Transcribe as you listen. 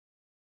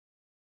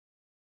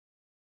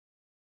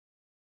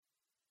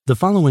The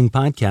following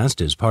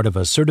podcast is part of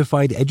a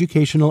certified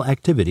educational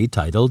activity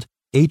titled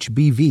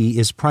HBV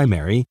is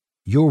Primary,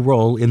 Your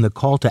Role in the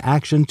Call to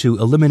Action to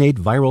Eliminate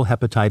Viral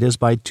Hepatitis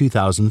by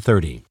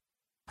 2030.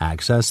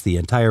 Access the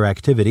entire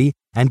activity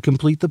and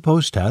complete the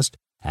post-test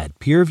at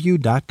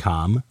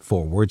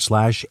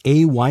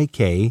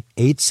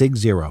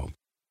peerview.com/AYK860.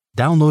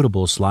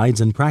 Downloadable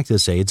slides and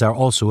practice aids are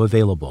also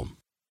available.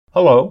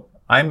 Hello,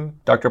 I'm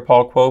Dr.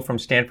 Paul Kuo from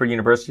Stanford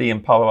University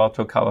in Palo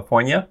Alto,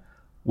 California.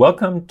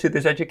 Welcome to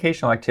this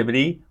educational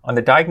activity on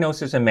the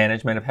diagnosis and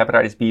management of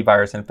hepatitis B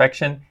virus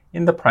infection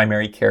in the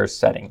primary care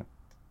setting.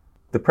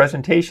 The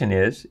presentation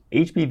is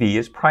HBV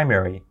is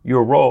Primary,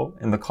 Your Role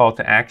in the Call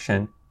to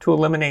Action to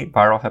Eliminate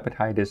Viral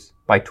Hepatitis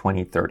by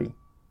 2030.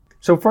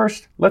 So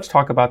first, let's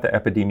talk about the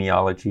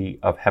epidemiology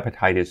of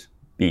hepatitis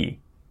B.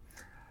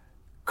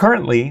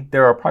 Currently,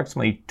 there are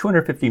approximately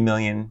 250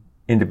 million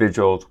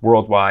individuals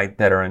worldwide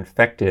that are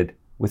infected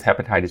with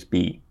hepatitis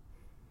B.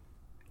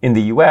 In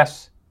the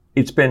US,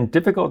 it's been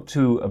difficult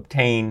to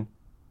obtain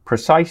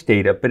precise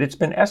data, but it's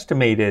been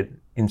estimated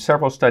in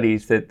several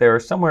studies that there are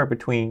somewhere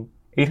between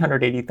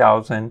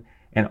 880,000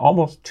 and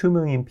almost 2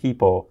 million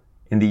people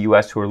in the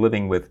US who are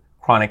living with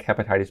chronic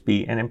hepatitis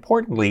B. And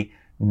importantly,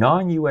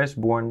 non-US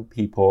born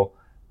people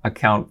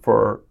account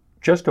for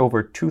just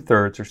over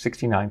 2/3 or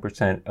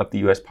 69% of the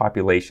US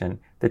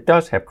population that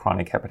does have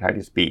chronic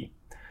hepatitis B.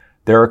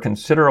 There are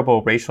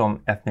considerable racial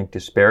and ethnic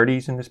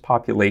disparities in this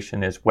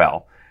population as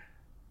well.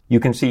 You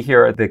can see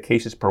here the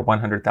cases per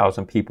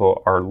 100,000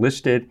 people are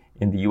listed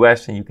in the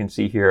US, and you can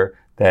see here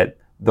that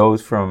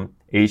those from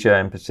Asia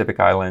and Pacific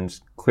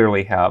Islands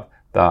clearly have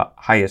the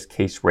highest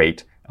case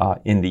rate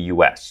in the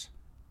US.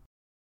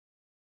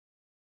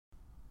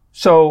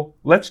 So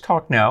let's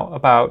talk now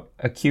about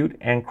acute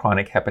and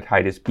chronic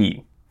hepatitis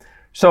B.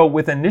 So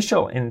with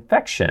initial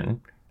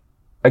infection,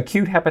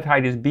 acute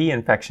hepatitis B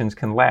infections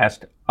can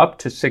last up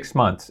to 6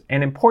 months.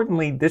 And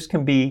importantly, this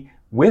can be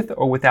with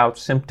or without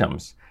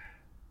symptoms.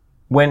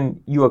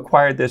 When you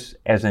acquire this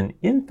as an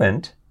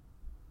infant,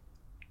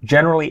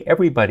 generally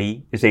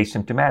everybody is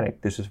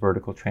asymptomatic. This is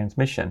vertical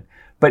transmission.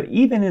 But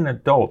even in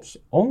adults,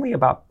 only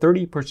about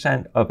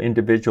 30% of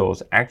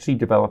individuals actually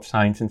develop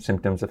signs and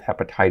symptoms of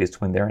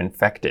hepatitis when they're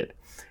infected.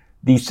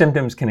 These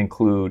symptoms can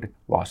include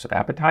loss of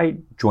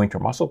appetite, joint or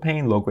muscle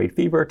pain, low-grade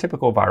fever,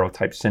 typical viral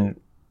type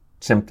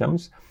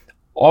symptoms.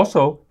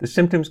 Also, the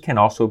symptoms can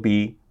also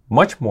be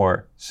much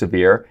more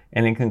severe,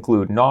 and it can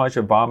include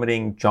nausea,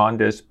 vomiting,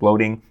 jaundice,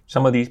 bloating.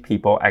 Some of these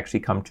people actually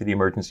come to the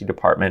emergency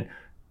department,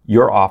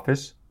 your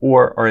office,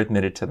 or are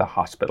admitted to the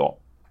hospital.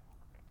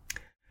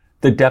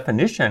 The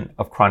definition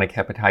of chronic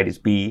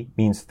hepatitis B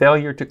means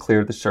failure to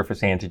clear the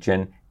surface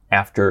antigen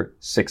after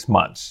 6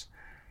 months.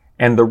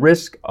 And the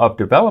risk of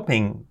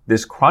developing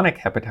this chronic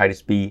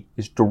hepatitis B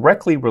is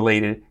directly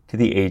related to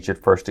the age at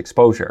first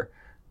exposure.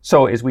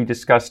 So as we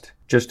discussed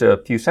just a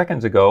few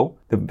seconds ago,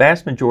 the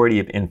vast majority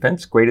of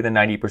infants, greater than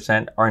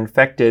 90%, are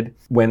infected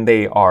when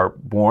they are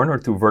born or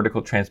through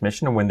vertical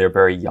transmission or when they're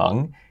very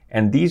young.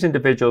 And these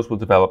individuals will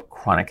develop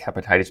chronic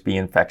hepatitis B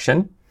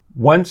infection.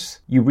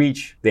 Once you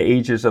reach the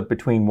ages of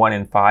between 1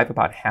 and 5,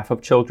 about half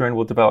of children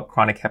will develop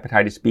chronic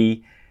hepatitis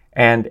B.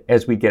 And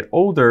as we get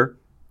older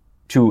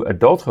to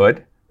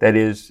adulthood, that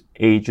is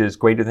ages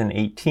greater than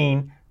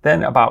 18,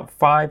 then about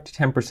 5 to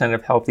 10%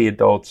 of healthy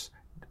adults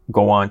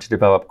go on to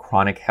develop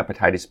chronic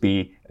hepatitis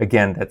B.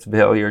 Again, that's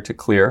failure to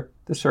clear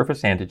the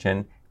surface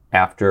antigen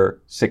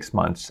after 6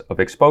 months of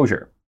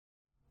exposure.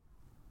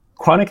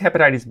 Chronic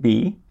hepatitis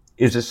B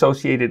is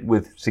associated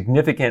with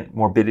significant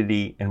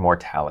morbidity and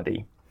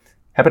mortality.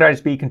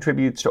 Hepatitis B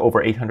contributes to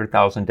over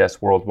 800,000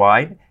 deaths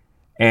worldwide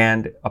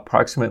and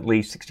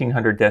approximately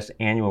 1,600 deaths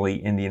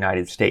annually in the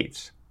United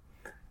States.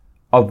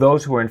 Of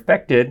those who are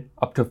infected,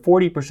 up to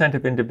 40%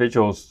 of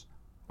individuals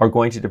are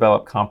going to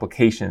develop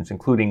complications,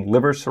 including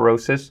liver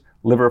cirrhosis,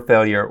 liver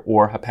failure,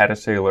 or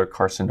hepatocellular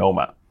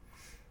carcinoma.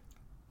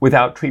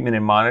 Without treatment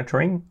and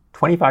monitoring,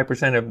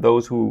 25% of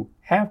those who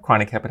have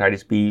chronic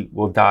hepatitis B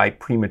will die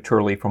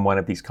prematurely from one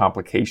of these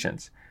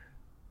complications.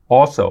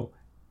 Also,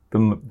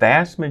 the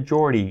vast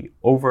majority,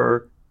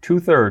 over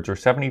 2/3 or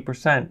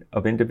 70%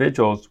 of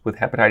individuals with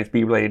hepatitis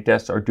B-related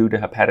deaths are due to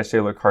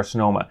hepatocellular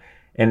carcinoma.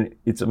 And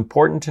it's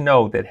important to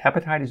know that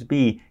hepatitis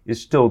B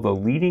is still the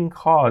leading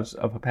cause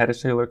of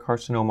hepatocellular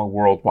carcinoma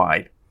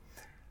worldwide.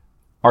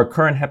 Our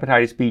current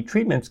hepatitis B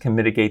treatments can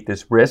mitigate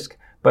this risk,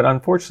 but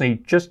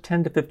unfortunately, just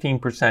 10 to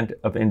 15%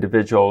 of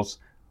individuals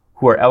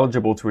who are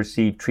eligible to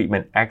receive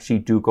treatment actually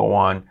do go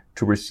on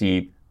to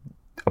receive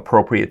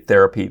appropriate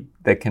therapy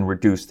that can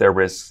reduce their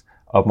risks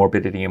of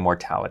morbidity and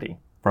mortality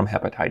from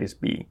hepatitis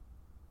B.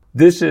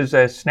 This is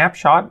a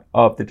snapshot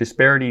of the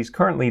disparities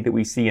currently that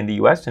we see in the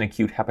US in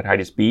acute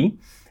hepatitis B.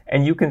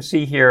 And you can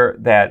see here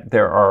that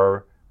there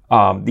are,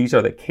 these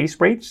are the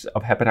case rates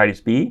of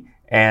hepatitis B.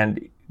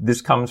 And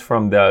this comes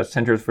from the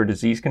Centers for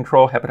Disease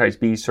Control Hepatitis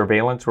B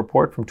Surveillance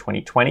Report from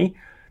 2020.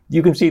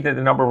 You can see that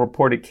the number of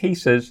reported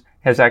cases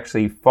has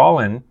actually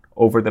fallen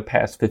over the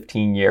past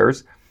 15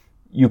 years.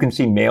 You can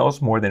see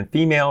males more than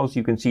females.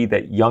 You can see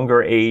that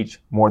younger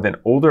age more than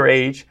older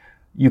age.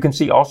 You can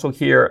see also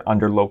here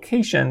under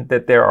location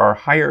that there are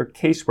higher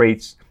case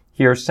rates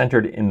here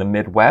centered in the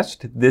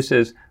Midwest. This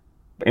is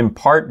in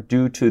part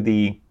due to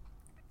the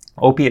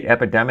opiate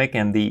epidemic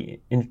and the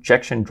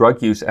injection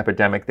drug use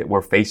epidemic that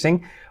we're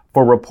facing.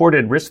 For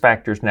reported risk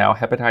factors now,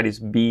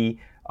 hepatitis B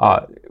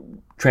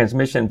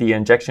transmission via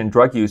injection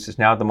drug use is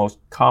now the most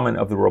common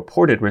of the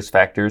reported risk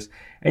factors.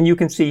 And you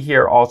can see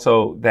here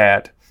also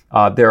that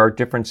there are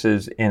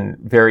differences in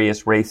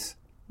various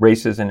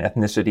races and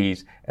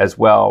ethnicities as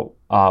well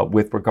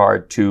with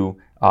regard to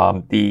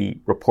the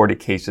reported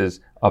cases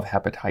of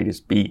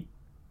hepatitis B.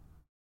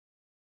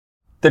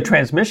 The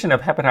transmission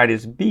of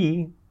hepatitis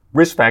B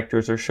risk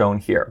factors are shown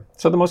here.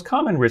 So the most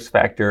common risk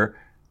factor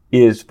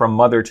is from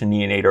mother to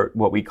neonate, or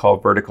what we call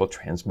vertical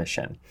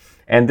transmission.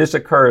 And this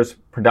occurs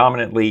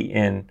predominantly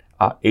in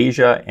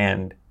Asia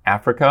and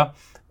Africa,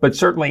 but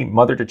certainly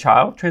mother to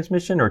child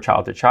transmission or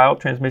child to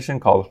child transmission,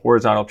 called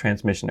horizontal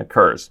transmission,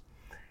 occurs.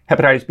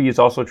 Hepatitis B is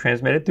also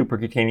transmitted through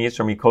percutaneous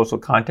or mucosal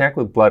contact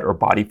with blood or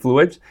body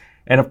fluids.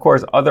 And of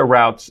course, other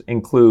routes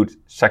include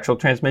sexual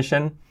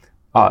transmission.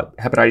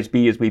 Hepatitis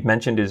B, as we've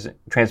mentioned, is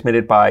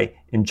transmitted by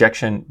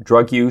injection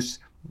drug use,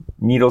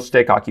 needle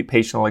stick,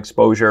 occupational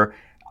exposure.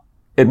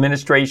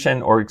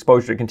 Administration or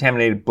exposure to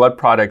contaminated blood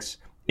products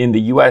in the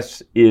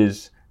U.S.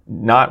 is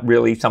not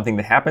really something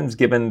that happens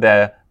given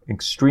the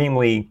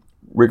extremely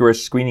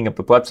rigorous screening of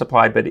the blood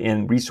supply, but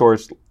in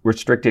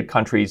resource-restricted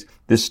countries,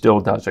 this still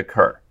does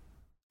occur.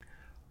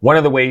 One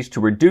of the ways to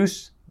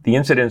reduce the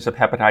incidence of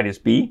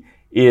hepatitis B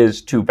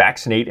is to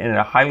vaccinate, and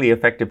a highly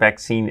effective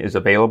vaccine is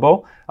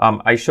available.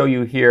 I show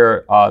you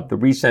here the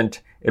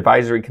recent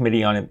Advisory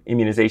Committee on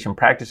Immunization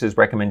Practices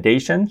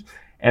recommendations,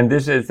 and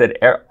this is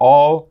that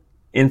all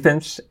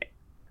infants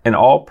and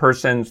all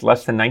persons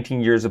less than 19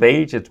 years of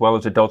age, as well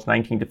as adults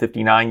 19 to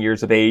 59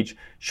 years of age,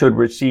 should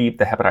receive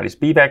the hepatitis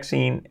B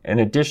vaccine. In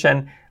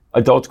addition,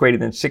 adults greater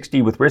than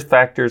 60 with risk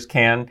factors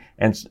can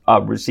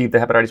receive the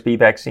hepatitis B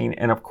vaccine.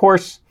 And of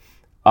course,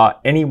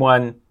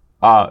 anyone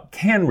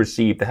can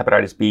receive the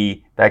hepatitis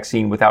B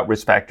vaccine without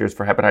risk factors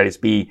for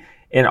hepatitis B.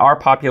 In our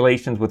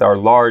populations with our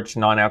large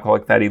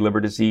non-alcoholic fatty liver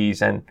disease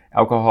and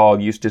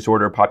alcohol use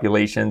disorder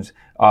populations,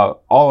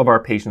 all of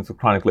our patients with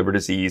chronic liver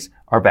disease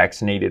are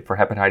vaccinated for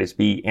hepatitis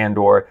B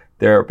and/or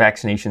their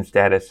vaccination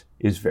status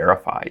is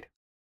verified.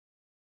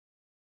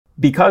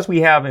 Because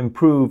we have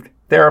improved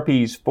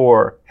therapies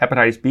for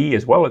hepatitis B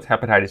as well as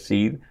hepatitis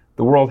C,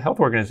 the World Health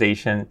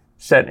Organization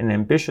set an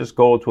ambitious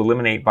goal to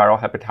eliminate viral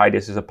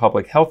hepatitis as a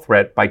public health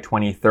threat by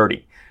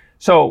 2030.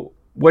 So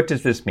what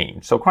does this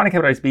mean? So chronic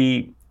hepatitis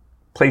B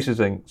places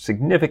a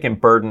significant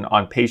burden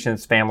on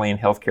patients, family, and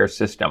healthcare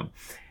system.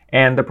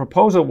 And the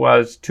proposal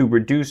was to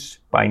reduce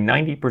by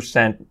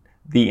 90%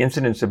 the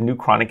incidence of new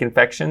chronic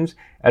infections,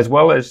 as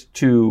well as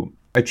to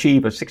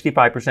achieve a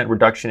 65%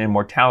 reduction in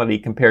mortality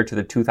compared to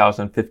the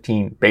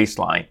 2015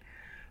 baseline.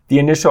 The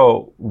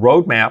initial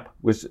roadmap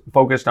was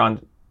focused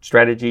on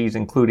strategies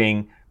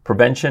including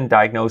prevention,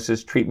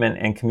 diagnosis, treatment,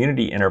 and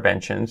community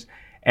interventions.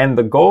 And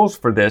the goals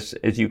for this,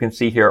 as you can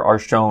see here, are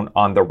shown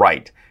on the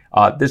right.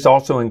 This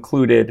also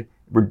included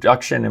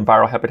reduction in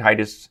viral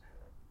hepatitis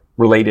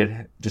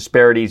related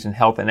disparities in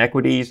health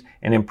inequities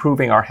and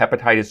improving our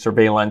hepatitis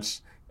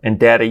surveillance and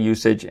data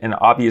usage. And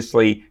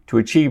obviously, to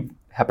achieve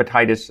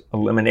hepatitis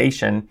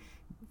elimination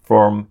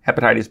from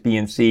hepatitis B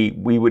and C,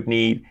 we would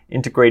need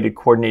integrated,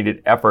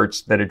 coordinated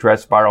efforts that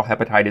address viral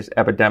hepatitis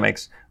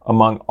epidemics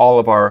among all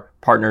of our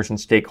partners and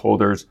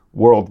stakeholders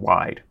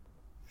worldwide.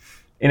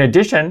 In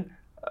addition,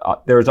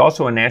 there is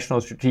also a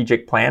national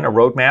strategic plan, a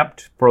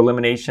roadmap for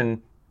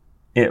elimination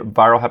of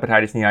viral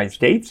hepatitis in the United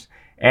States.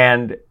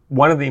 And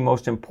one of the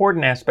most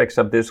important aspects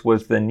of this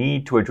was the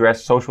need to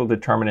address social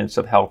determinants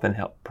of health in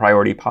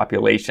priority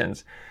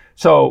populations.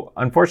 So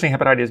unfortunately,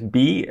 hepatitis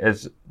B,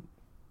 as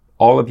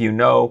all of you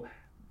know,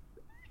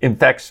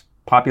 infects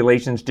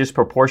populations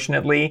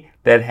disproportionately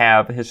that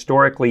have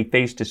historically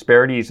faced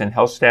disparities in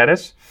health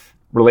status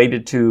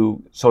related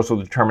to social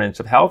determinants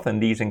of health.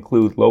 And these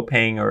include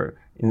low-paying or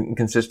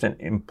inconsistent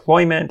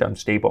employment,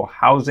 unstable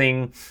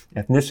housing,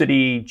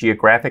 ethnicity,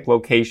 geographic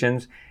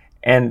locations.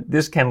 And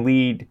this can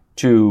lead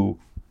to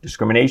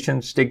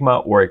discrimination, stigma,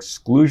 or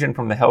exclusion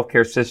from the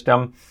healthcare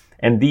system.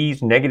 And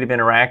these negative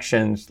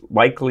interactions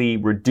likely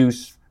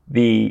reduce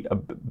the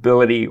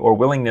ability or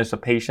willingness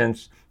of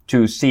patients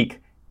to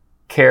seek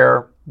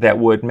care that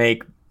would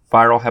make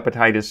viral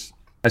hepatitis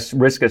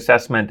risk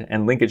assessment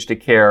and linkage to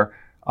care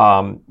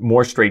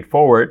more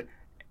straightforward.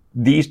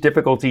 These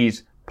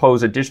difficulties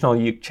pose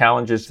additional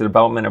challenges to the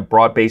development of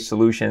broad-based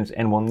solutions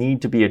and will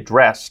need to be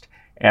addressed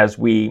as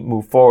we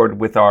move forward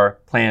with our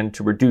plan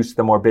to reduce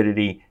the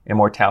morbidity and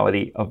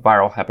mortality of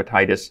viral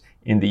hepatitis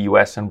in the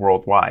U.S. and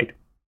worldwide.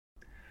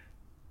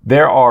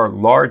 There are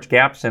large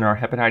gaps in our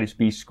hepatitis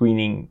B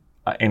screening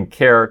and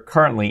care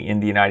currently in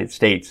the United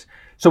States.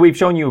 So we've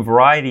shown you a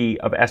variety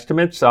of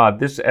estimates.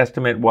 This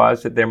estimate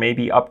was that there may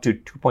be up to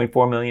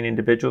 2.4 million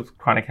individuals with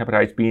chronic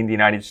hepatitis B in the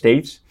United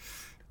States.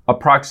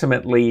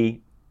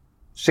 Approximately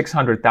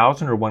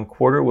 600,000 or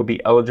 1/4 will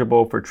be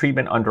eligible for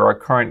treatment under our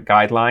current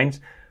guidelines.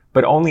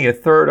 but only a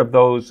third of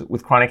those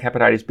with chronic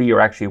hepatitis B are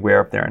actually aware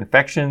of their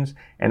infections,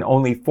 and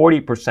only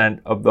 40%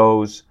 of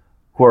those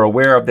who are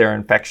aware of their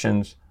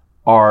infections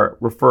are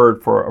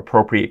referred for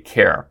appropriate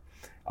care.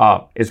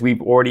 As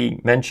we've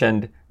already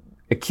mentioned,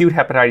 acute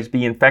hepatitis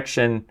B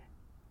infection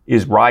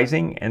is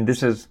rising, and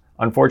this is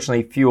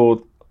unfortunately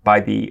fueled by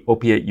the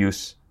opiate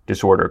use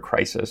disorder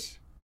crisis.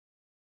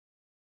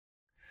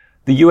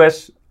 The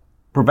U.S.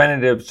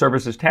 Preventative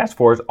Services Task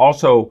Force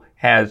also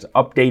has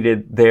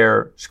updated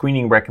their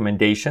screening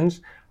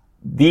recommendations.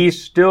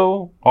 These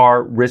still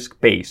are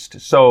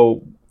risk-based.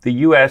 So the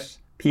U.S.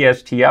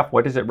 PSTF,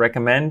 what does it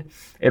recommend?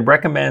 It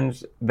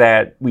recommends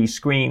that we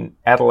screen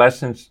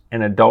adolescents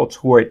and adults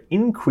who are at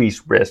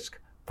increased risk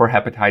for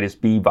hepatitis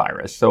B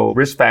virus. So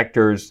risk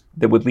factors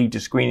that would lead to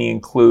screening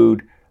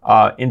include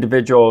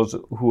individuals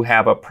who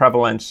have a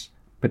prevalence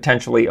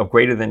potentially of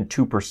greater than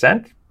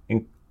 2%.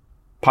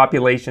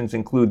 Populations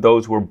include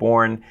those who were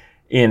born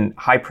in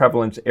high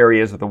prevalence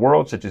areas of the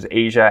world, such as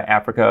Asia,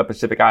 Africa,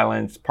 Pacific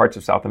Islands, parts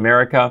of South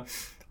America.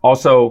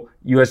 Also,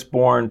 U.S.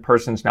 born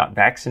persons not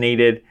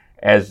vaccinated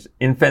as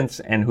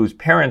infants and whose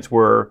parents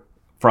were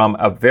from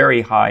a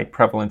very high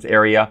prevalence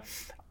area.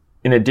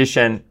 In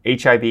addition,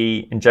 HIV,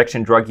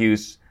 injection drug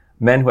use,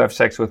 men who have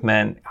sex with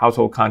men,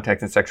 household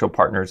contacts, and sexual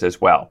partners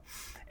as well.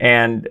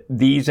 And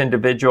these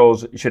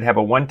individuals should have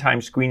a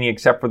one-time screening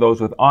except for those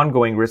with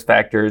ongoing risk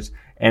factors.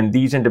 And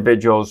these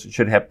individuals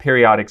should have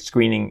periodic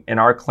screening. In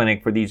our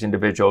clinic for these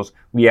individuals,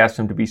 we ask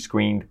them to be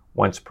screened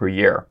once per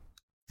year.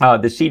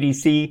 The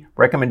CDC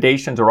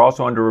recommendations are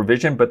also under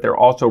revision, but they're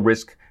also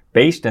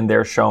risk-based, and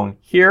they're shown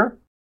here.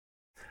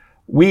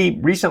 We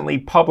recently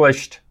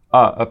published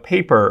a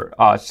paper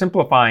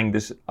simplifying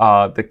this,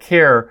 the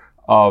care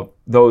of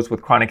those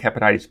with chronic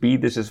hepatitis B.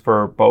 This is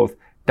for both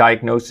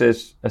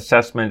diagnosis,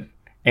 assessment,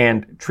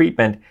 and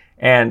treatment.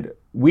 And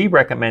we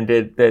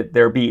recommended that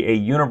there be a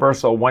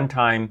universal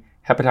one-time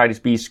hepatitis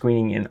B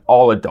screening in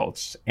all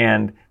adults.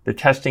 And the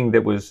testing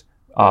that was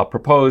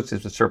proposed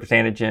is the surface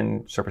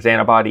antigen, surface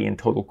antibody, and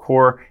total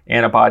core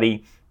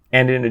antibody.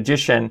 And in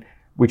addition,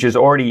 which is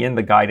already in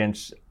the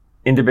guidance,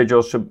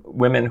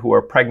 women who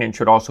are pregnant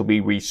should also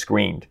be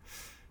rescreened.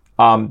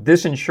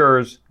 This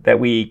ensures that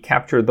we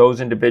capture those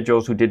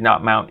individuals who did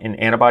not mount an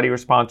antibody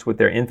response with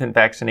their infant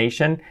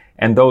vaccination,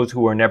 and those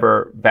who were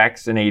never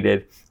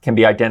vaccinated can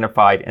be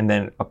identified and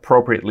then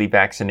appropriately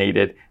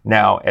vaccinated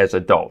now as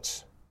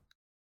adults.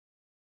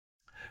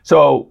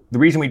 So the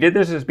reason we did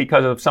this is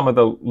because of some of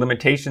the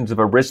limitations of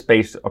a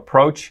risk-based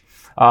approach.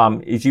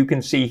 As you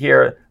can see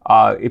here,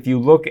 if you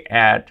look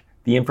at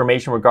the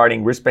information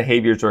regarding risk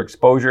behaviors or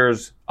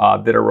exposures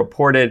that are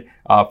reported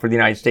for the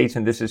United States,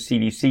 and this is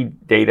CDC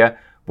data,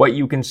 what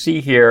you can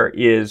see here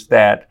is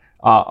that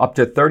up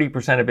to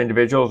 30% of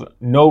individuals,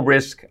 no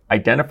risk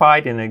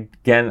identified. And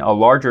again,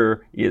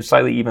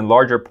 slightly even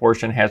larger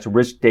portion has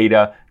risk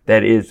data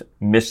that is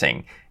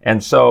missing.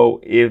 And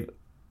so if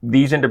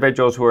these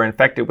individuals who are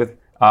infected with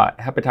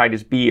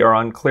hepatitis B are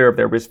unclear of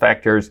their risk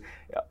factors,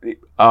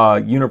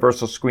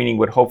 universal screening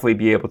would hopefully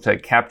be able to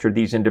capture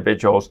these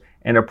individuals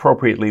and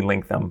appropriately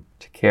link them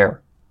to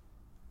care.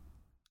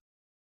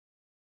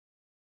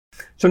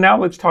 So now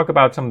let's talk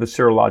about some of the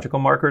serological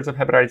markers of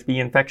hepatitis B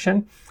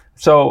infection.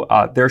 So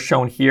they're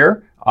shown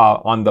here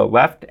on the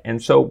left.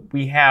 And so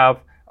we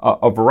have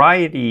a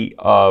variety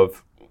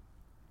of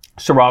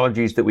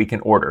serologies that we can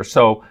order.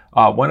 So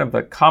one of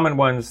the common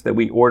ones that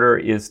we order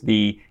is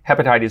the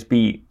hepatitis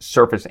B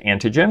surface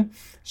antigen.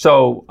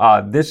 So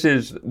this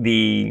is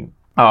the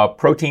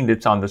protein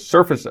that's on the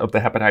surface of the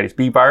hepatitis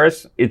B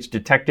virus. It's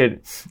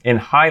detected in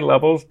high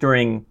levels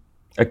during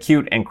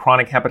acute and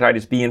chronic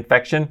hepatitis B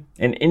infection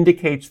and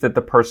indicates that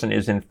the person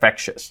is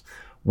infectious.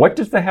 What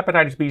does the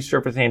hepatitis B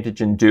surface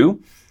antigen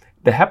do?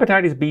 The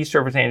hepatitis B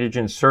surface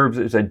antigen serves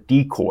as a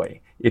decoy,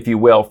 if you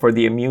will, for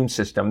the immune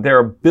system. There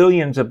are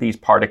billions of these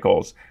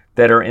particles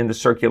that are in the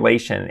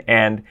circulation,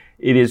 and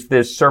it is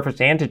this surface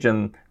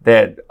antigen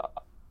that,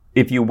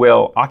 if you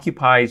will,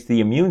 occupies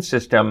the immune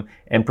system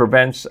and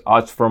prevents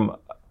us from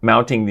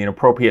mounting the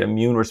inappropriate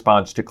immune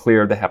response to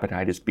clear the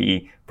hepatitis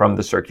B from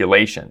the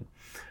circulation.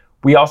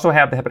 We also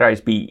have the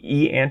hepatitis B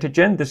E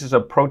antigen. This is a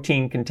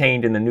protein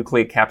contained in the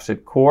nucleic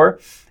capsid core,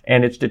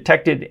 and it's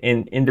detected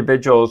in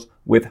individuals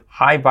with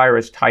high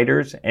virus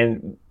titers.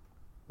 And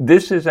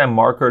this is a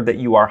marker that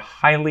you are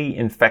highly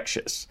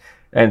infectious.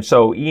 And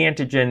so E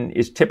antigen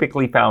is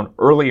typically found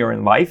earlier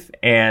in life.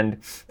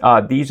 And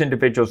these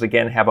individuals,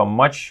 again, have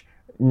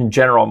in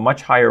general,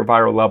 much higher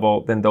viral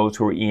level than those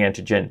who are E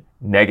antigen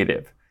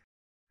negative.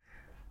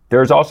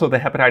 There's also the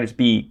hepatitis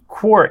B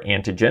core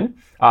antigen.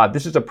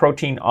 This is a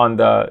protein on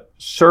the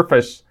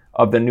surface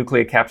of the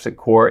nucleic capsid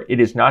core.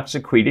 It is not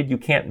secreted. You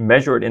can't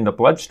measure it in the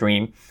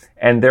bloodstream,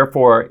 and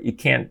therefore you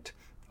can't.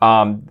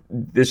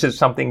 This is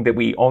something that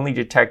we only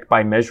detect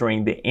by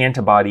measuring the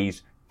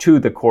antibodies to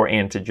the core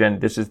antigen.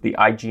 This is the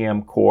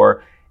IgM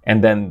core,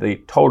 and then the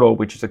total,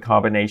 which is a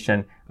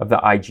combination of the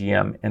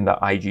IgM and the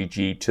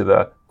IgG to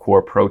the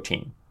core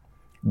protein.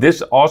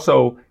 This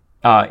also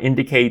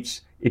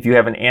indicates, if you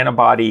have an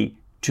antibody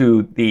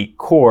to the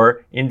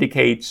core,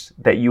 indicates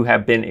that you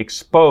have been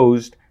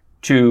exposed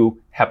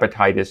to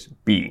hepatitis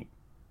B.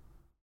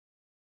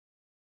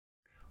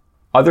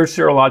 Other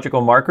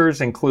serological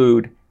markers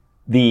include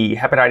the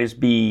hepatitis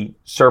B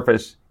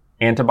surface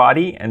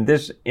antibody, and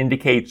this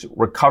indicates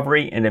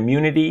recovery and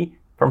immunity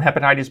from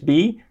hepatitis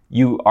B.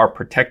 You are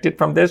protected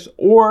from this,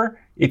 or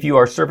if you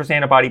are surface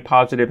antibody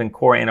positive and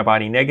core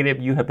antibody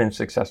negative, you have been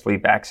successfully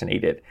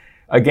vaccinated.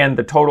 Again,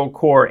 the total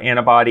core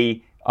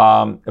antibody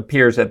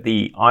appears at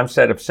the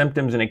onset of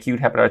symptoms in acute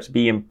hepatitis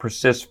B and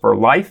persists for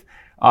life.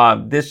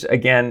 This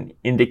again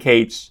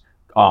indicates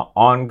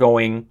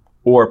ongoing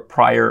or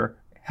prior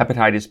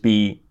hepatitis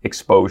B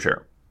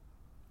exposure.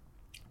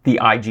 The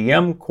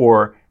IgM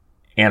core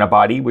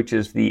antibody, which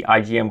is the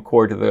IgM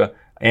core to the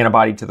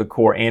antibody to the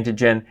core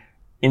antigen,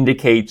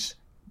 indicates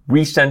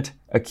recent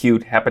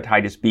acute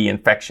hepatitis B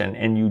infection.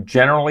 And you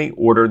generally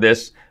order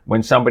this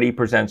when somebody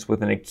presents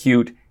with an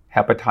acute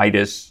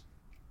hepatitis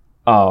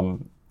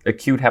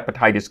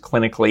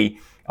clinically,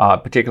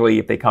 particularly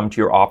if they come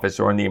to your office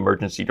or in the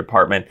emergency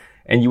department.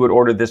 And you would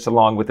order this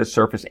along with a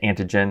surface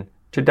antigen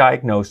to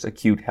diagnose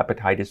acute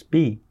hepatitis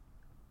B.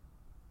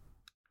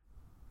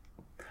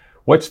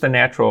 What's the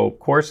natural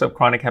course of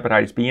chronic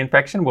hepatitis B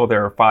infection? Well,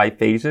 there are 5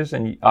 phases,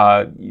 and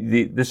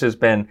this has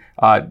been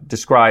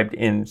described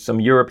in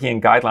some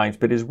European guidelines,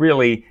 but is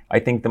really, I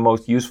think, the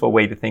most useful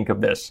way to think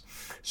of this.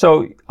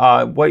 So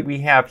what we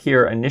have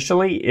here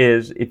initially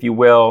is, if you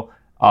will,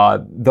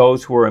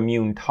 those who are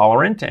immune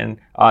tolerant, and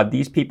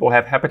these people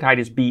have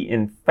hepatitis B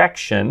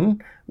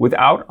infection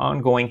without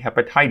ongoing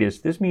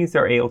hepatitis. This means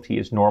their ALT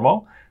is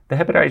normal. The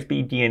hepatitis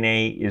B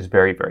DNA is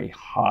very, very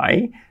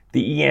high.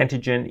 The E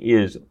antigen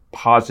is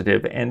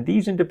positive, and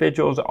these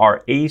individuals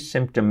are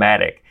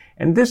asymptomatic.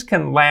 And this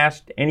can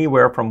last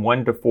anywhere from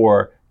 1 to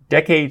 4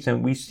 decades,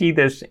 and we see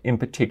this in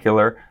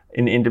particular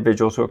in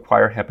individuals who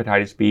acquire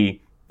hepatitis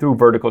B through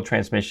vertical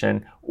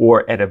transmission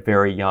or at a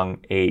very young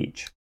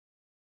age.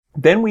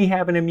 Then we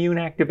have an immune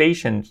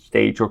activation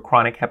stage, or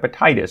chronic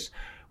hepatitis,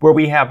 where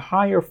we have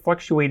higher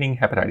fluctuating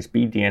hepatitis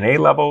B DNA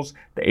levels.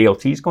 The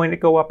ALT is going to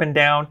go up and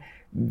down.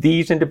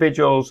 These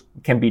individuals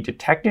can be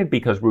detected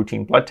because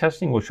routine blood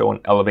testing will show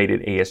an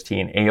elevated AST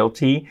and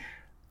ALT.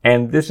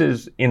 And this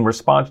is in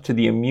response to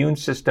the immune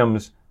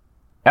system's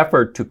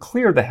effort to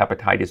clear the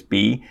hepatitis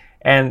B.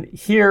 And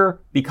here,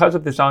 because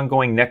of this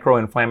ongoing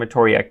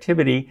necroinflammatory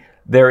activity,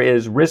 there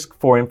is risk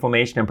for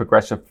inflammation and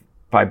progressive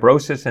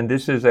fibrosis. And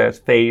this is a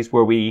phase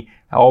where we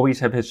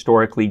always have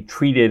historically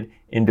treated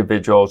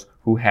individuals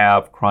who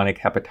have chronic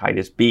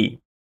hepatitis B.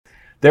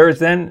 There is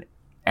then,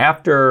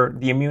 after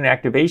the immune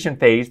activation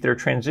phase, there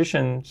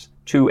transitions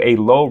to a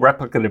low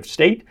replicative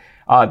state.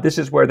 This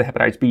is where the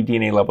hepatitis B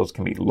DNA levels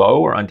can be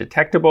low or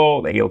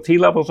undetectable. The ALT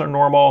levels are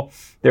normal.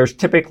 There's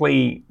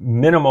typically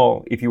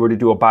minimal, if you were to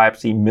do a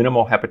biopsy,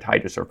 minimal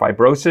hepatitis or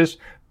fibrosis.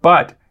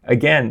 But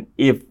again,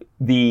 if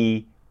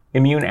the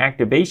immune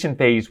activation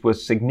phase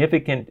was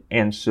significant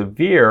and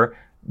severe,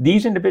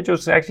 these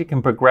individuals actually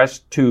can progress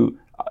to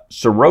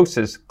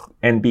cirrhosis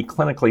and be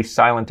clinically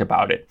silent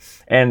about it.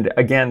 And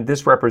again,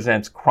 this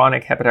represents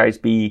chronic hepatitis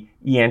B,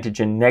 E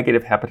antigen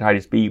negative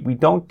hepatitis B. We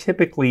don't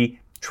typically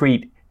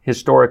treat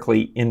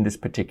historically in this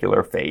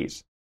particular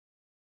phase.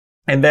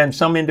 And then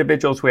some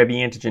individuals who have E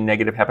antigen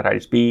negative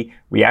hepatitis B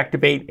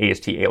reactivate,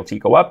 AST, ALT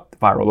go up, the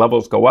viral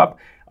levels go up.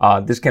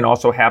 This can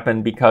also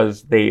happen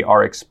because they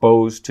are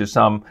exposed to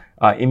some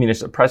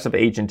immunosuppressive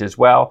agent as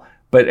well.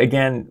 But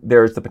again,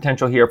 there's the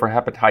potential here for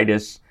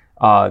hepatitis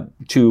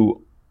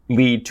to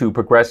lead to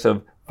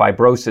progressive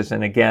fibrosis.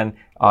 And again,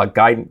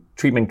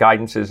 treatment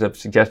guidances have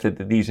suggested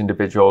that these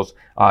individuals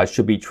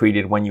should be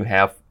treated when you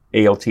have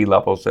ALT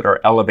levels that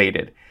are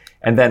elevated.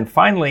 And then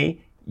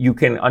finally, you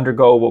can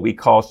undergo what we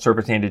call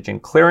surface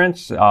antigen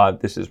clearance.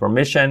 This is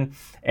remission.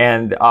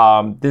 And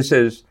this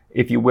is,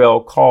 if you will,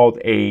 called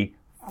a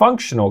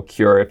functional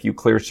cure if you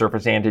clear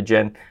surface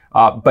antigen.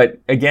 But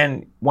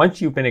again,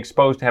 once you've been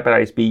exposed to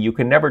hepatitis B, you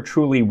can never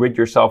truly rid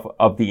yourself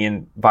of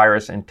the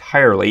virus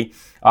entirely.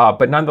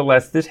 But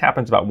nonetheless, this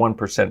happens about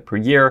 1% per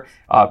year.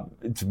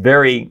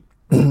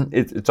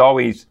 It's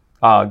always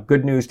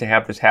good news to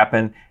have this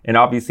happen. And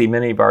obviously,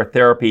 many of our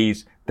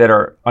therapies that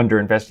are under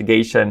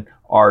investigation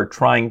are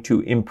trying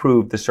to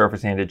improve the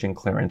surface antigen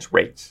clearance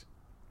rates.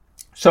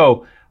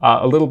 So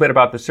a little bit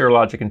about the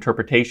serologic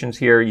interpretations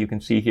here. You can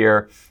see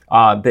here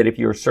that if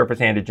you're surface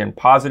antigen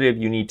positive,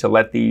 you need to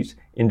let these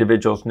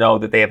individuals know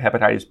that they have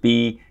hepatitis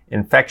B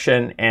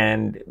infection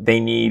and they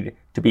need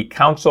to be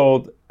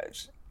counseled.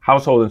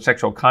 Household and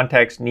sexual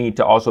contacts need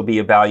to also be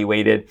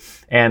evaluated,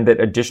 and that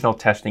additional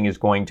testing is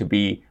going to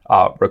be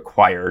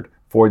required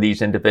for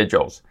these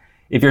individuals.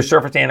 If you're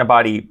surface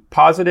antibody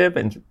positive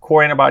and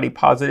core antibody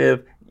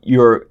positive,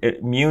 you're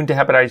immune to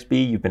hepatitis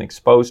B, you've been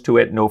exposed to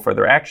it, no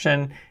further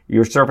action.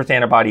 You're surface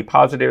antibody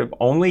positive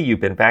only,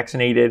 you've been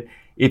vaccinated.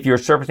 If you're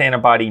surface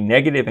antibody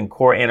negative and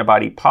core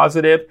antibody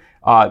positive,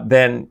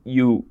 then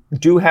you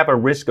do have a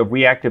risk of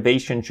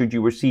reactivation should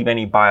you receive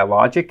any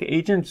biologic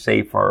agents,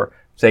 say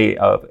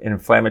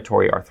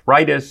inflammatory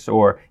arthritis,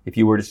 or if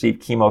you were to receive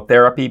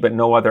chemotherapy, but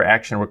no other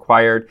action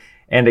required.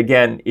 And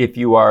again, if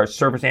you are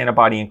surface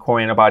antibody and core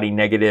antibody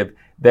negative,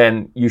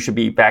 then you should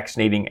be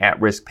vaccinating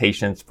at-risk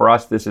patients. For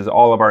us, this is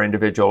all of our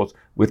individuals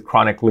with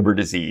chronic liver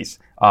disease,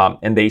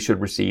 and they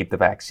should receive the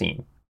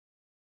vaccine.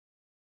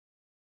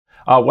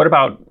 What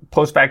about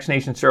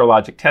post-vaccination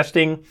serologic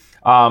testing?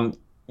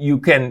 You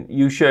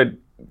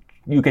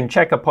can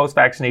check a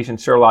post-vaccination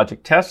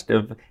serologic test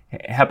of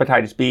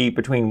hepatitis B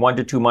between 1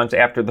 to 2 months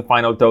after the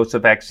final dose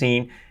of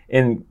vaccine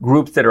in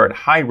groups that are at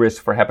high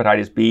risk for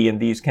hepatitis B, and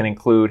these can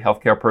include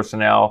healthcare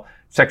personnel,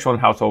 sexual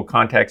and household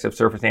contacts of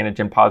surface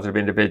antigen positive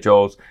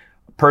individuals,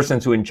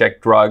 persons who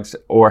inject drugs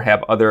or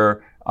have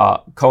other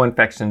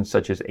co-infections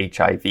such as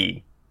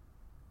HIV.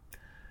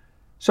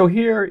 So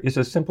here is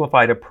a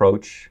simplified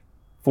approach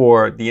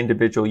for the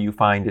individual you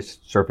find is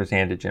surface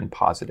antigen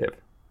positive.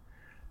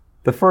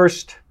 The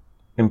first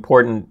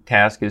important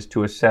task is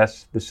to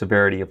assess the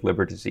severity of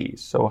liver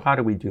disease. So how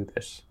do we do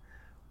this?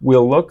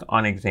 We'll look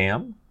on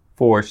exam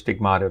for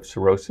stigmata of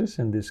cirrhosis,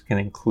 and this can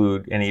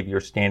include any of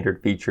your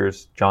standard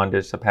features: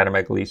 jaundice,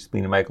 hepatomegaly,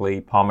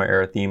 splenomegaly,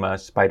 pulmonary erythema,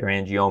 spider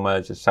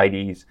angiomas,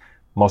 ascites,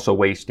 muscle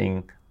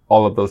wasting.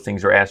 All of those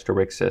things are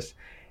asterixis.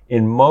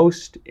 In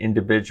most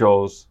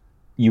individuals,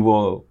 you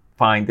will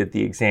find that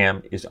the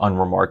exam is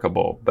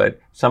unremarkable, but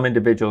some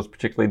individuals,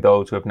 particularly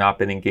those who have not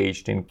been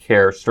engaged in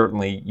care,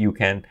 certainly you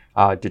can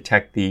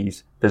detect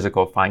these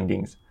physical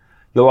findings.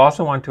 You'll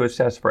also want to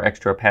assess for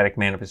extrahepatic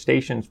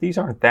manifestations. These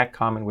aren't that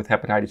common with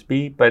hepatitis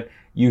B, but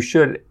you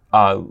should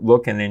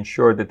look and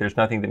ensure that there's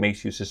nothing that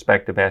makes you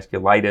suspect a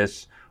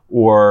vasculitis,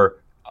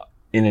 or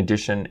in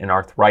addition, an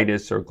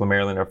arthritis or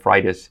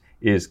glomerulonephritis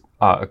is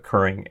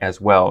occurring as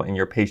well in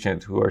your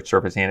patients who are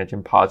surface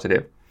antigen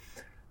positive.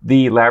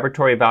 The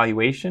laboratory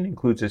evaluation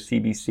includes a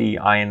CBC,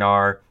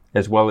 INR,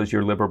 as well as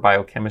your liver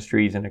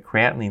biochemistries and a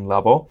creatinine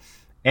level.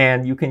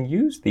 And you can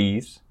use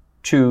these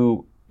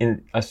to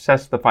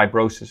assess the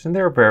fibrosis. And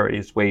there are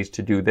various ways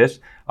to do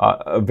this.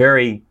 A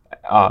very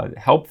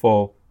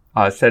helpful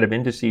set of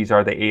indices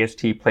are the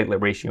AST platelet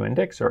ratio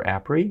index, or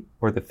APRI,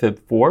 or the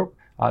FIB4.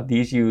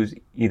 These use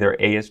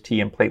either AST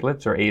and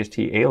platelets or AST,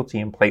 ALT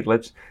and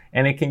platelets.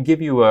 And it can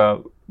give you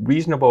a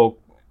reasonable,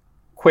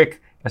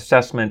 quick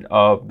assessment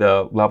of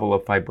the level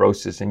of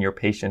fibrosis in your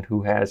patient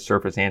who has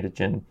surface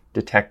antigen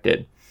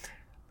detected.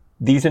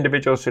 These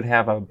individuals should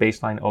have a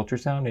baseline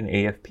ultrasound and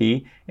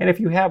AFP, and if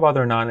you have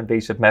other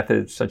non-invasive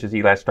methods such as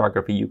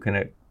elastography, you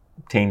can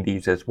obtain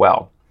these as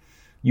well.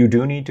 You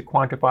do need to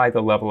quantify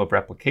the level of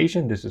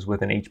replication. This is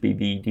with an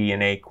HBV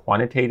DNA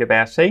quantitative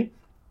assay.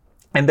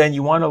 And then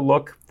you want to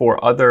look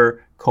for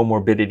other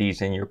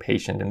comorbidities in your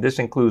patient, and this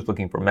includes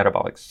looking for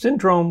metabolic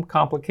syndrome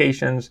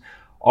complications,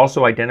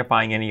 also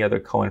identifying any other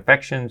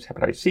co-infections,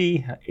 hepatitis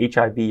C,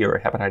 HIV, or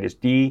hepatitis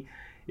D.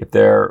 If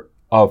they're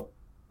of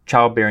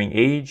childbearing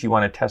age, you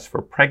want to test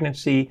for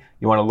pregnancy.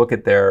 You want to look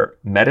at their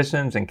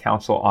medicines and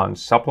counsel on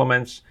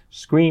supplements,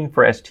 screen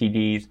for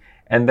STDs,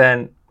 and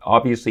then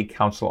obviously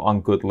counsel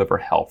on good liver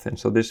health. And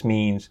so this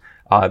means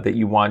that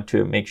you want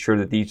to make sure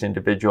that these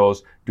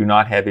individuals do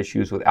not have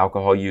issues with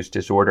alcohol use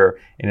disorder.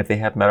 And if they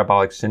have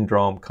metabolic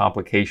syndrome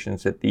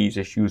complications, that these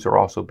issues are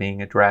also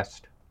being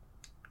addressed.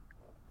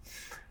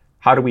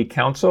 How do we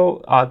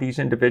counsel these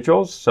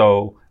individuals?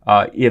 So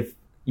if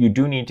you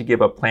do need to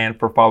give a plan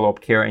for follow-up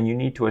care, and you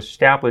need to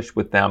establish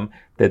with them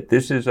that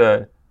this is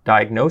a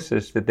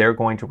diagnosis that they're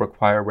going to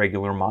require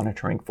regular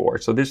monitoring for.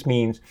 So this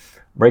means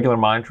regular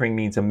monitoring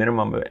means a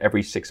minimum of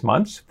every 6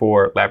 months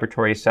for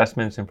laboratory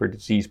assessments and for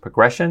disease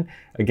progression.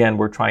 Again,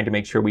 we're trying to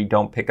make sure we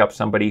don't pick up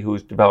somebody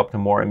who's developed a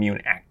more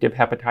immune active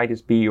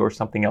hepatitis B or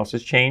something else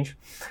has changed.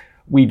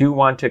 We do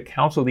want to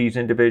counsel these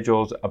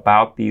individuals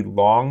about the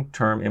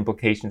long-term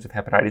implications of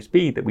hepatitis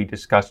B that we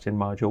discussed in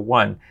Module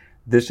 1.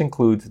 This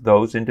includes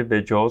those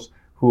individuals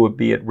who would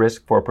be at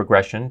risk for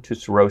progression to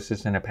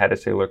cirrhosis and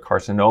hepatocellular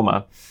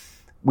carcinoma.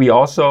 We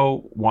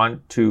also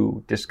want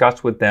to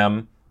discuss with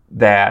them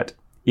that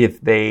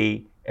if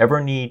they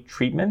ever need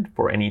treatment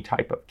for any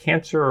type of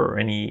cancer or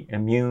any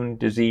immune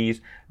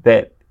disease,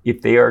 that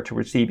if they are to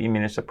receive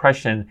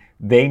immunosuppression,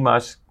 they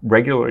must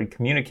regularly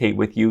communicate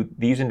with you.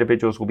 These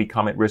individuals will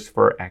become at risk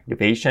for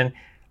activation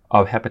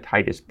of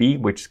hepatitis B,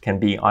 which can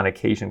be on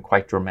occasion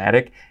quite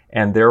dramatic,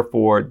 and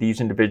therefore these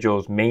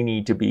individuals may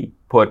need to be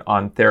put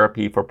on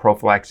therapy for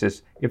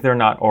prophylaxis if they're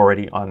not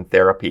already on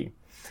therapy.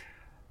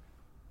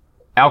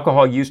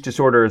 Alcohol use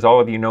disorder, as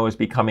all of you know, is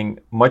becoming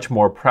much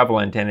more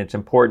prevalent, and it's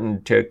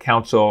important to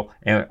counsel.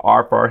 And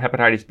for our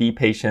hepatitis B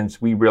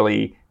patients, we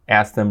really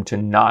ask them to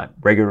not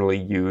regularly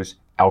use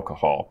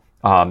alcohol.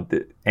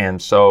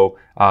 And so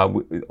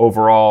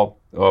overall,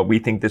 we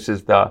think this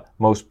is the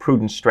most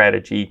prudent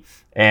strategy.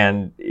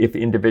 And if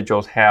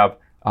individuals have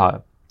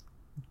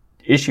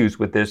issues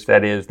with this,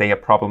 that is, they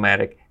have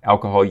problematic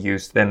alcohol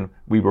use, then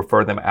we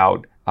refer them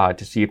out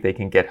to see if they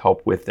can get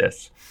help with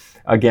this.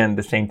 Again,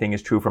 the same thing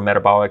is true for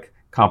metabolic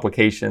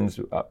complications.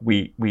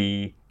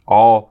 We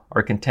all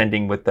are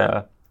contending with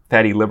the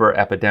fatty liver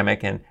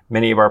epidemic, and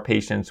many of our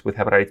patients with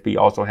hepatitis B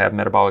also have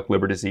metabolic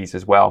liver disease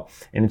as well.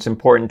 And it's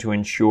important to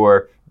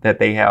ensure that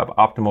they have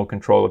optimal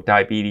control of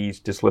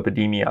diabetes,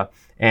 dyslipidemia,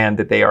 and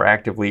that they are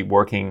actively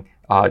working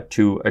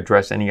to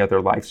address any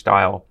other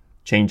lifestyle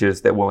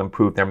changes that will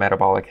improve their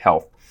metabolic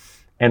health.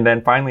 And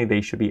then finally,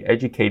 they should be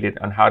educated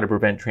on how to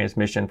prevent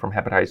transmission from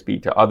hepatitis B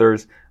to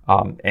others.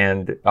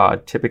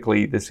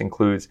 Typically, this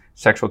includes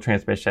sexual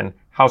transmission,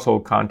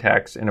 household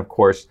contacts, and of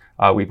course,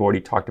 we've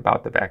already talked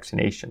about the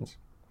vaccinations.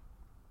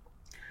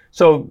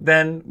 So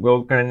then we're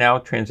going to now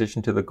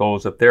transition to the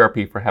goals of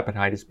therapy for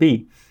hepatitis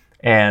B.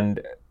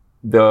 And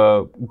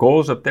the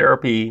goals of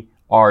therapy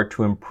are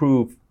to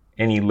improve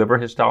any liver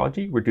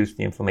histology, reduce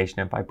the inflammation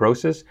and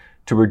fibrosis,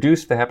 to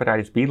reduce the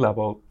hepatitis B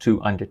level to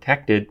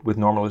undetected with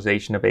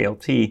normalization of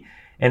ALT,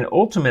 and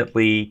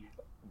ultimately,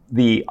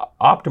 the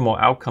optimal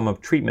outcome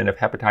of treatment of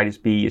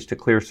hepatitis B is to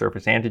clear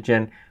surface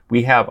antigen.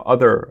 We have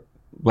other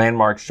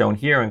landmarks shown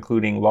here,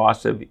 including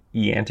loss of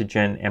E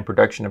antigen and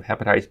production of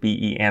hepatitis B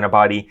E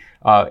antibody.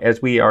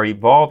 As we are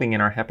evolving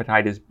in our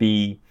hepatitis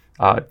B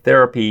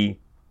therapy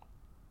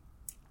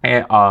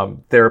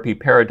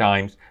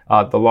paradigms,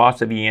 the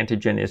loss of E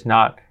antigen is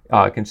not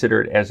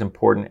considered as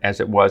important as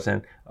it was,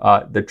 and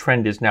the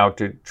trend is now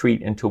to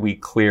treat until we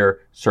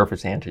clear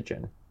surface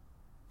antigen.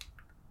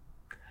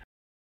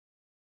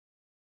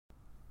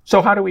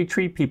 So how do we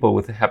treat people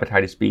with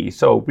hepatitis B?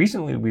 So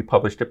recently we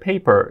published a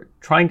paper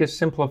trying to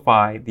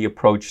simplify the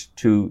approach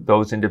to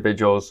those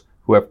individuals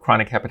who have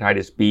chronic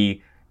hepatitis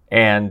B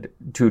and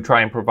to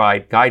try and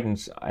provide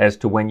guidance as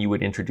to when you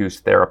would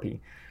introduce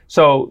therapy.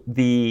 So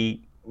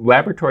the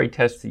laboratory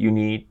tests that you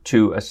need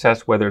to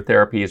assess whether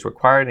therapy is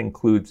required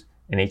includes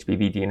an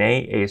HBV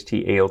DNA, AST,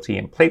 ALT,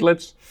 and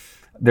platelets.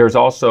 There's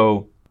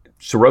also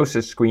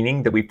cirrhosis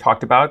screening that we've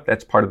talked about.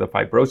 That's part of the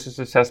fibrosis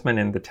assessment,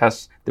 and the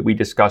tests that we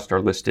discussed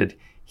are listed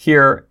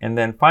here. And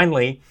then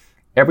finally,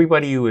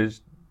 everybody who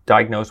is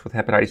diagnosed with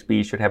hepatitis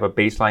B should have a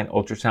baseline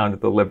ultrasound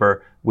of the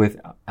liver with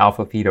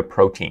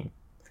alpha-fetoprotein.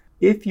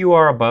 If you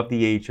are above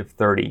the age of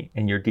 30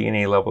 and your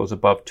DNA level is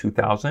above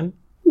 2,000,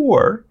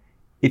 or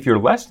if you're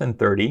less than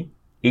 30,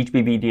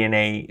 HBV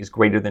DNA is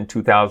greater than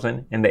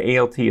 2,000, and the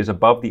ALT is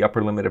above the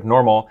upper limit of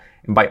normal.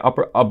 And by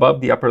above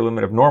the upper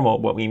limit of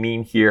normal, what we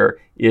mean here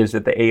is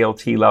that the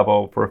ALT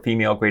level for a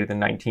female greater than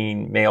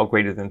 19, male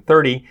greater than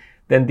 30,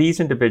 then these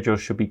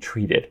individuals should be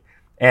treated.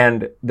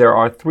 And there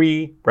are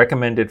 3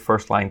 recommended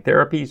first-line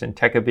therapies: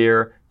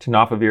 entecavir,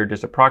 tenofovir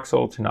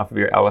disoproxil,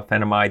 tenofovir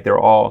alafenamide. They're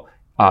all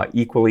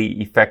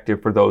equally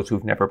effective for those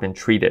who've never been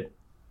treated.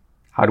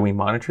 How do we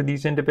monitor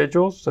these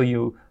individuals? So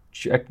you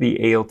check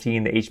the ALT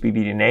and the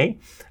HBV DNA.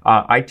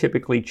 I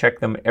typically check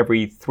them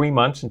every 3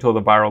 months until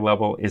the viral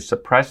level is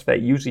suppressed.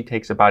 That usually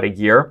takes about a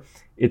year.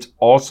 It's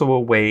also a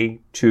way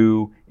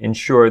to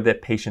ensure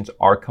that patients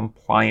are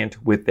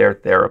compliant with their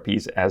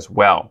therapies as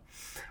well.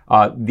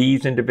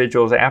 These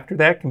individuals after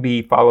that can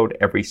be followed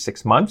every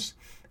 6 months,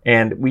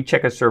 and we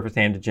check a surface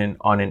antigen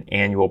on an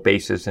annual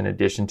basis in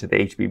addition to the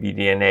HBV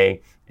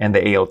DNA and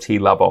the ALT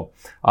level.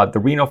 The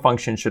renal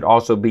function should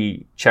also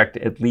be checked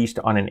at least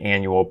on an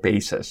annual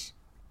basis.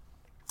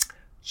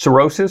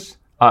 Cirrhosis,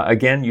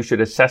 again, you should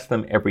assess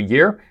them every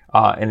year.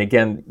 And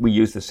again, we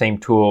use the same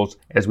tools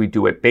as we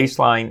do at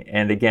baseline.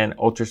 And again,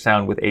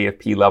 ultrasound with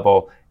AFP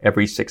level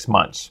every 6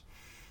 months.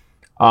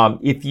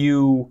 If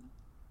you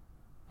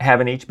have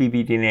an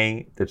HBV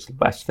DNA that's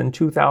less than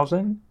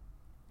 2,000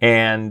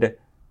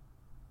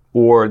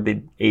 or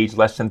the age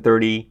less than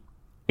 30,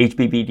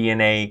 HBV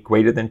DNA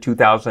greater than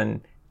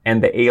 2,000,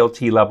 and the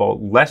ALT level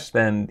less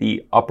than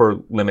the upper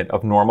limit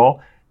of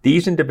normal,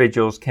 these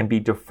individuals can be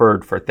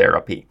deferred for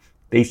therapy.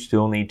 They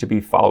still need to be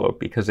followed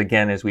because,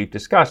 again, as we've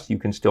discussed, you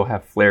can still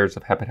have flares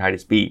of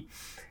hepatitis B.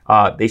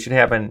 They should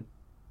have an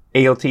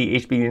ALT,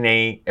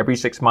 HBV every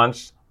 6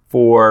 months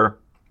for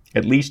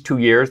at least 2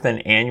 years, then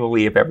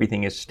annually if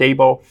everything is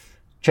stable.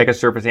 Check a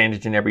surface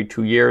antigen every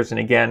 2 years. And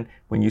again,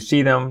 when you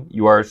see them,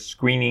 you are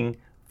screening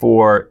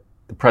for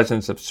the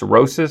presence of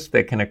cirrhosis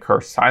that can occur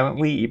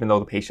silently, even though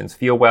the patients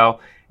feel well.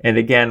 And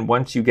again,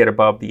 once you get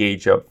above the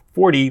age of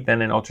 40,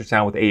 then an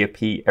ultrasound with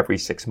AFP every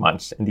 6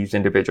 months in these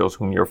individuals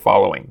whom you're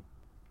following.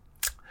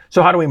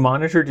 So how do we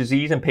monitor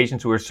disease in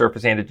patients who are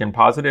surface antigen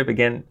positive?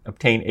 Again,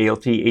 obtain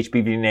ALT,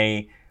 HBV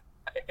DNA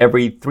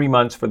every 3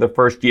 months for the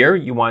first year.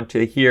 You want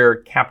to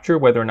capture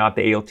whether or not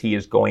the ALT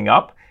is going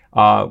up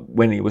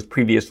when it was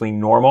previously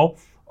normal,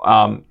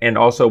 and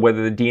also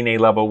whether the DNA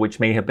level, which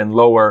may have been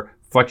lower,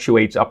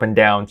 fluctuates up and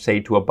down, say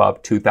to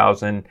above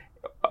 2,000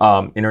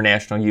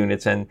 international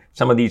units. And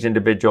some of these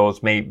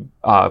individuals may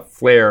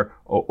flare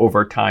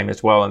over time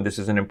as well, and this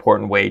is an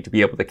important way to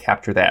be able to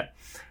capture that.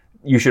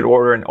 You should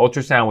order an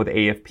ultrasound with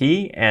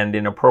AFP, and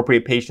in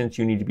appropriate patients,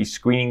 you need to be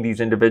screening these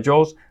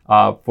individuals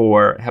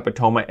for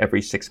hepatoma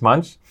every 6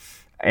 months.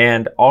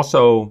 And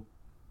also,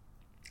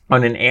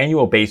 on an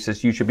annual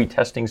basis, you should be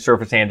testing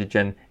surface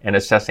antigen and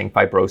assessing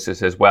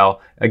fibrosis as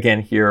well.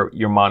 Again, here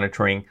you're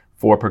monitoring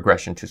for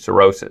progression to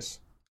cirrhosis.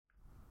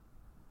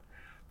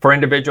 For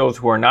individuals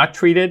who are not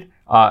treated,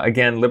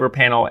 again, liver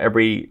panel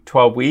every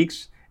 12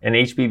 weeks, and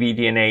HBV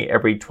DNA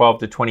every 12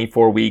 to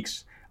 24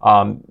 weeks.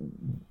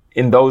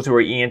 In those who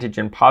are E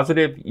antigen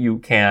positive, you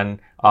can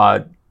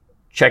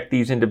check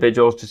these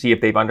individuals to see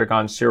if they've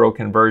undergone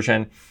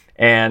seroconversion.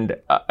 And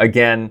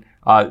again,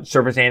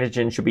 surface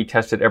antigen should be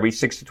tested every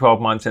 6 to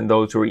 12 months in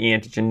those who are E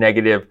antigen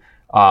negative.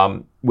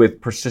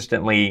 with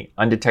persistently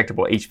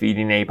undetectable HBV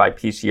DNA by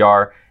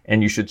PCR,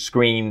 and you should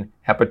screen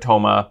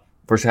hepatoma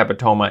versus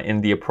hepatoma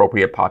in the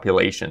appropriate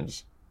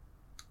populations.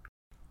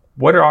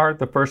 What are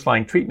the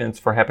first-line treatments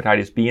for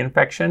hepatitis B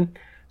infection?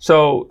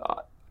 So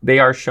they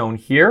are shown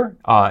here,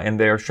 and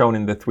they are shown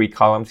in the 3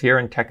 columns here: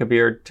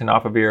 entecavir,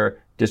 tenofovir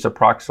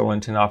disoproxil,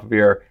 and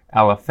tenofovir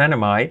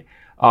alafenamide.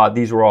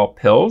 These are all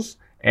pills,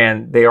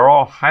 and they are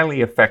all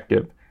highly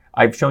effective.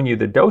 I've shown you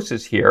the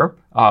doses here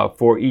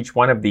for each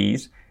one of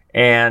these,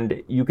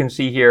 and you can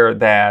see here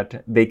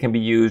that they can be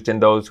used in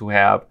those who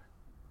have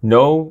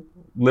no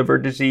liver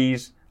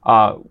disease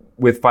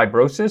with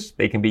fibrosis.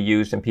 They can be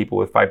used in people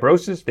with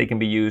fibrosis. They can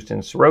be used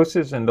in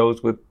cirrhosis and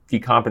those with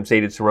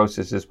decompensated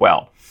cirrhosis as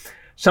well.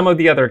 Some of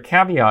the other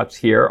caveats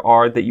here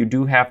are that you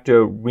do have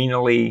to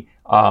renally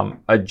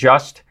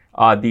adjust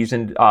these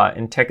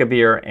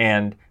entecavir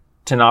and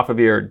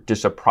tenofovir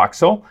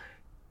disoproxil.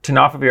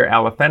 Tenofovir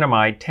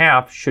alafenamide,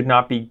 TAF, should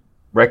not be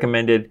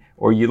recommended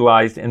or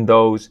utilized in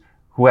those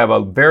who have a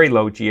very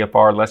low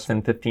GFR, less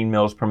than 15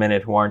 mils per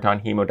minute, who aren't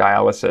on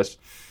hemodialysis.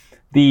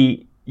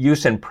 The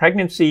use in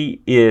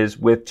pregnancy is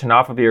with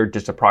tenofovir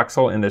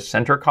disoproxil in the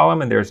center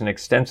column, and there's an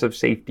extensive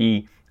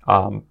safety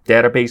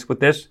database with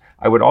this.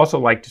 I would also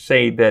like to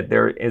say that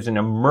there is an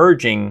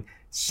emerging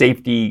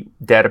safety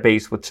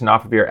database with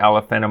tenofovir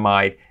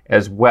alafenamide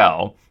as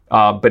well.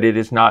 But it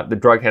is not, the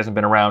drug hasn't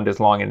been around as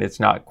long and it's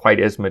not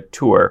quite as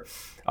mature.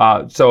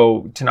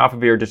 So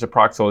tenofovir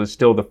disoproxil is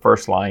still the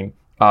first line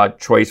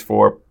choice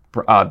for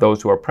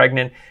those who are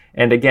pregnant.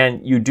 And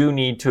again, you do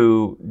need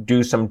to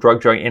do some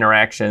drug-drug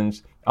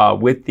interactions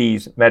with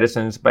these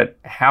medicines, but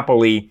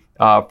happily,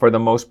 for the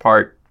most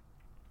part,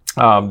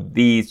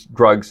 these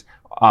drugs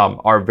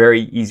are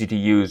very easy to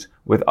use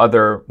with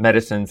other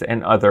medicines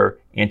and other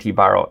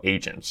antiviral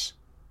agents.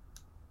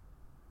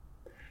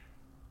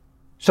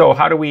 So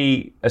how do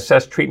we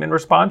assess treatment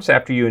response?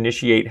 After you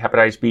initiate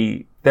hepatitis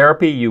B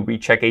therapy, you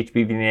recheck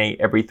HBV DNA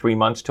every 3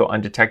 months till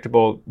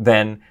undetectable.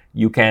 Then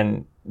you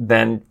can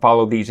then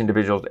follow these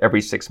individuals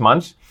every 6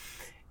 months.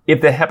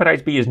 If the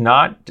hepatitis B is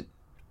not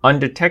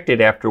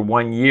undetected after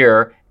 1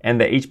 year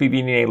and the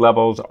HBV DNA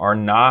levels are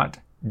not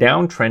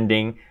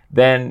downtrending,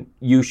 then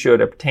you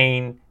should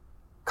obtain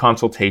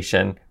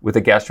consultation with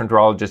a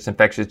gastroenterologist,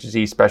 infectious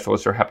disease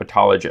specialist, or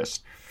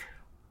hepatologist.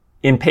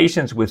 In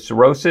patients with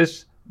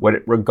cirrhosis,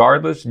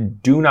 regardless,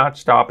 do not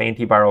stop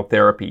antiviral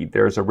therapy.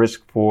 There's a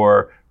risk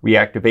for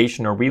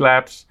reactivation or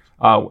relapse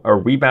or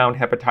rebound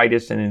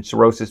hepatitis, and in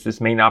cirrhosis, this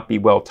may not be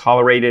well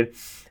tolerated.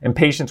 In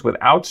patients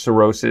without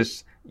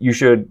cirrhosis, you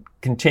should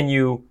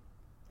continue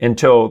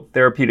until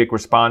therapeutic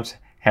response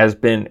has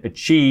been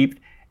achieved,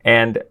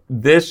 and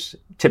this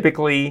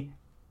typically,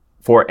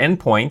 for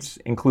endpoints,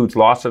 includes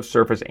loss of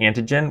surface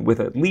antigen with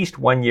at least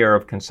 1 year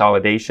of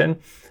consolidation.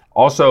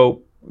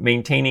 Also,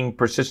 maintaining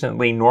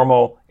persistently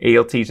normal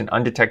ALTs and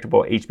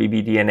undetectable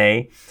HBV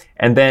DNA.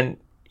 And then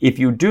if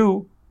you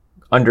do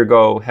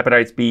undergo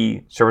hepatitis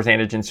B surface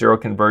antigen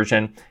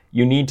seroconversion,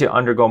 you need to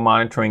undergo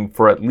monitoring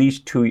for at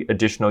least 2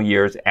 additional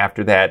years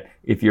after that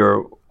if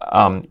you're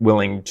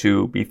willing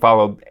to be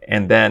followed.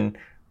 And then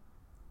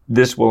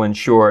this will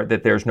ensure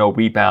that there's no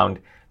rebound.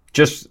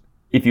 Just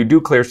if you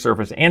do clear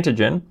surface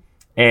antigen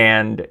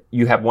and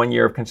you have 1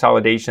 year of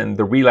consolidation,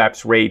 the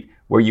relapse rate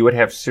where you would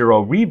have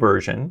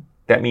seroreversion,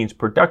 that means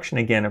production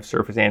again of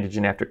surface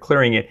antigen after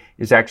clearing it,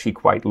 is actually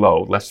quite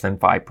low, less than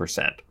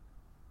 5%.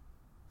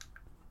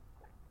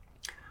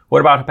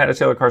 What about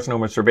hepatocellular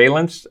carcinoma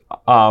surveillance?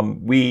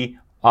 We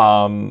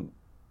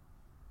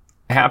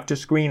have to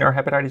screen our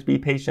hepatitis B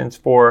patients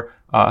for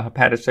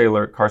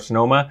hepatocellular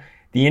carcinoma.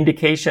 The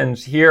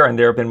indications here, and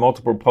there have been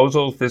multiple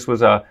proposals, this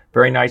was a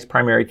very nice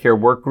primary care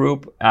work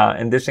group,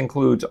 and this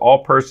includes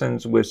all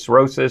persons with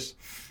cirrhosis,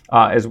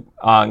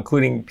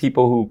 including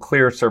people who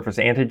clear surface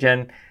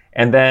antigen.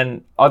 And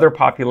then other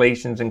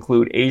populations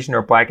include Asian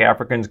or Black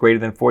Africans greater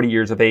than 40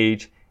 years of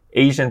age,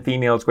 Asian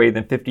females greater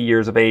than 50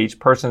 years of age,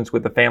 persons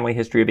with a family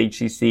history of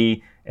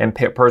HCC, and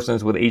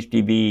persons with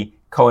HBV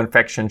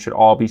co-infection should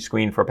all be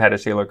screened for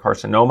hepatocellular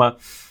carcinoma.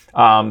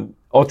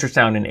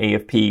 Ultrasound and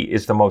AFP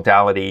is the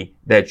modality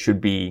that should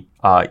be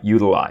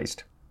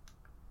utilized.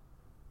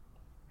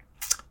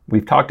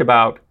 We've talked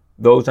about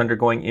those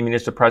undergoing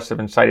immunosuppressive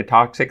and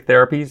cytotoxic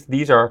therapies.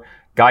 These are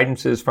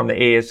guidances from the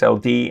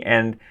AASLD,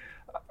 and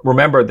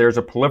remember, there's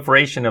a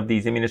proliferation of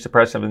these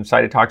immunosuppressive and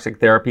cytotoxic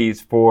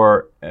therapies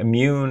for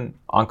immune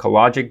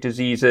oncologic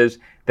diseases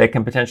that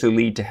can potentially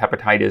lead to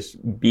hepatitis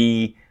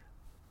B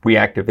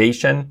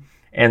reactivation.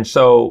 And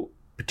so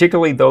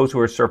particularly those who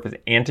are surface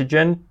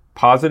antigen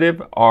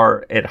positive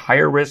are at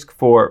higher risk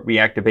for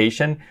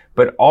reactivation,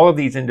 but all of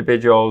these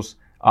individuals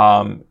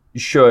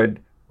should,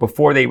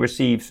 before they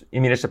receive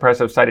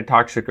immunosuppressive,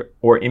 cytotoxic,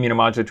 or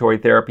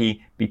immunomodulatory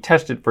therapy, be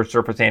tested for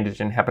surface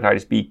antigen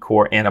hepatitis B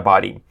core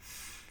antibody.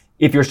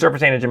 If you're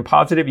surface antigen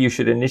positive, you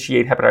should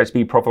initiate hepatitis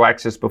B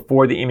prophylaxis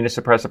before the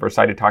immunosuppressive or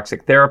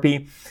cytotoxic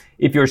therapy.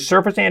 If you're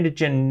surface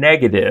antigen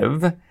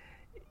negative,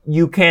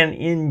 you can,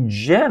 in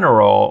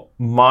general,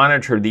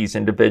 monitor these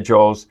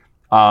individuals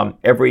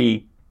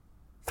every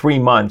 3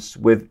 months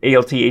with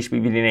ALT,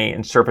 HBV DNA,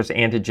 and surface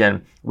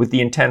antigen with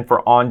the intent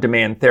for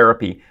on-demand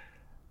therapy.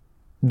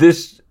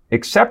 This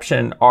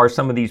exception are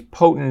some of these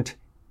potent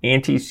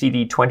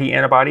anti-CD20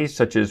 antibodies,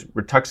 such as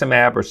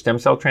rituximab or stem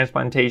cell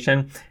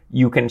transplantation.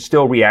 You can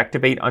still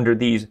reactivate under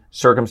these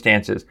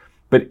circumstances.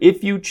 But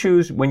if you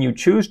choose, when you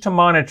choose to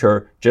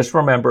monitor, just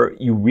remember,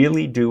 you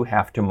really do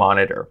have to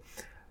monitor.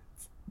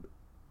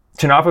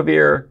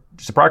 Tenofovir,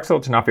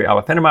 ciprofloxacin, tenofovir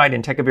alafenamide,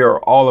 and entecavir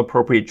are all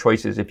appropriate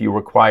choices if you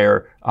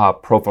require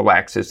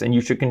prophylaxis. And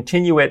you should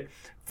continue it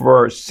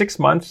for 6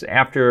 months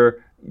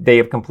after they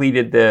have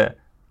completed the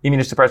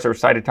immunosuppressive or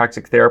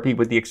cytotoxic therapy,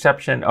 with the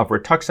exception of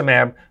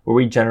rituximab, where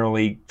we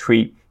generally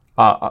treat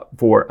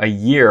for a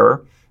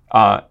year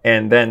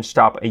and then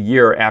stop a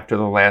year after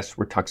the last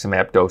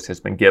rituximab dose has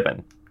been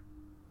given.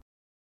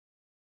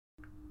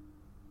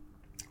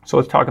 So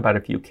let's talk about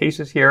a few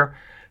cases here.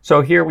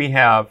 So here we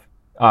have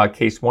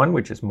case 1,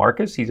 which is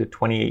Marcus. He's a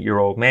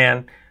 28-year-old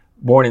man,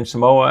 born in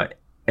Samoa,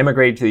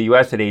 immigrated to the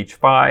U.S. at age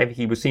 5.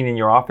 He was seen in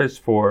your office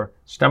for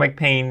stomach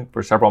pain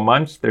for several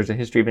months. There's a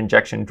history of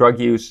injection drug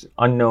use,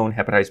 unknown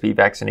hepatitis B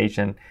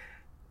vaccination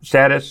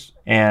status.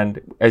 And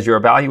as you're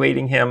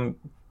evaluating him,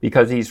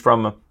 because he's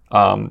from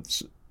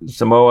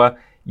Samoa,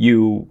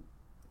 you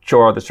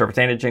show the surface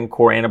antigen,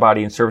 core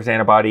antibody, and surface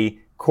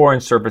antibody. Core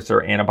and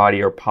surfacer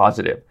antibody are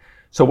positive.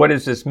 So what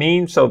does this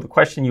mean? So the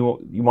question you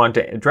want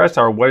to address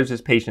are, what is this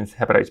patient's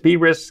hepatitis B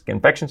risk,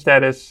 infection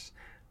status?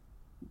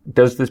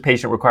 Does this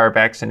patient require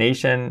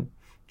vaccination?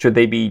 Should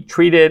they be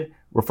treated,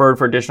 referred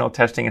for additional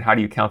testing, and how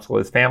do you counsel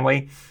his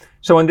family?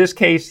 So in this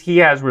case, he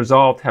has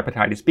resolved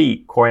hepatitis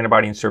B. Core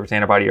antibody and surface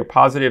antibody are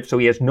positive, so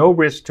he has no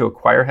risk to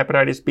acquire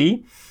hepatitis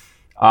B,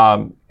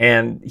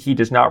 and he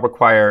does not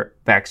require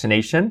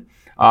vaccination.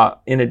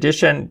 In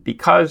addition,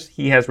 because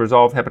he has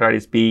resolved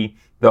hepatitis B,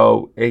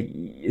 though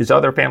his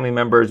other family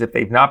members, if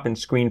they've not been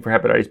screened for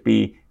hepatitis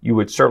B, you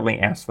would certainly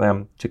ask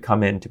them to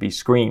come in to be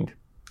screened.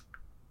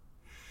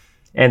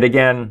 And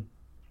again,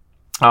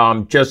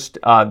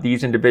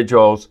 these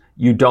individuals,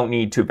 you don't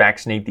need to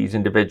vaccinate these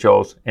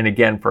individuals. And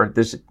again, for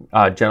this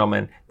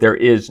gentleman, there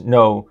is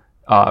no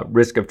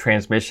risk of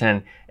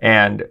transmission,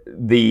 and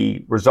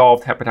the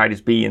resolved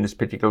hepatitis B in this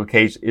particular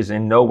case is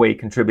in no way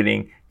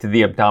contributing to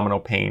the abdominal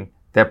pain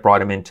that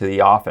brought him into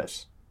the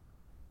office.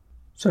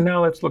 So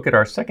now let's look at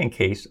our second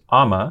case,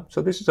 Amma.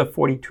 So this is a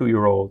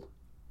 42-year-old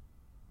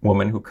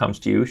woman who comes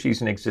to you.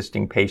 She's an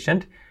existing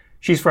patient.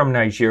 She's from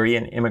Nigeria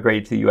and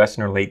immigrated to the U.S.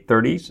 in her late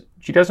 30s.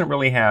 She doesn't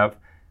really have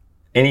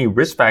any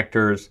risk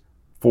factors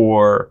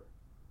for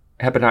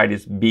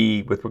hepatitis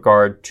B with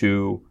regard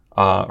to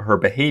her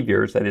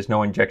behaviors, that is,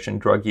 no injection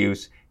drug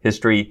use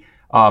history,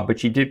 but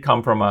she did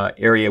come from an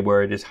area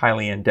where it is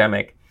highly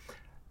endemic.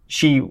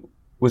 She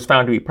was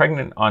found to be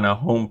pregnant on a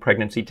home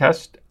pregnancy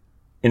test.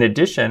 In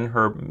addition,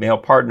 her male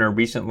partner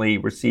recently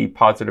received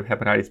positive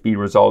hepatitis B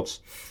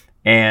results,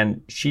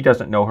 and she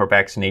doesn't know her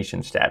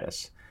vaccination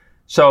status.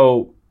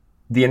 So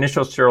the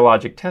initial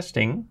serologic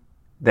testing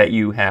that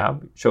you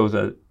have shows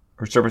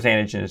her surface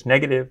antigen is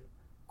negative,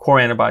 core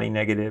antibody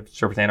negative,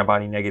 surface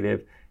antibody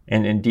negative,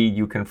 and indeed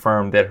you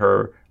confirm that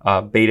her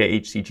beta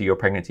HCG or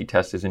pregnancy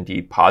test is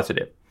indeed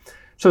positive.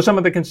 So some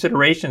of the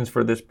considerations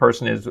for this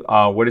person is,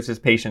 what is this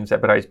patient's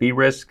hepatitis B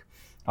risk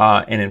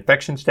and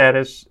infection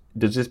status?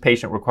 Does this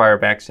patient require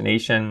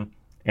vaccination?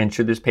 And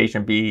should this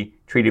patient be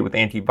treated with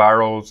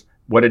antivirals?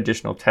 What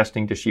additional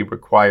testing does she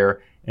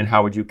require? And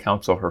how would you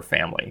counsel her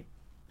family?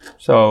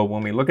 So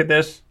when we look at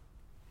this,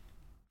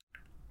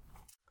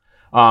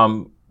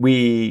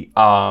 we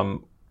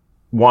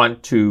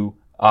want to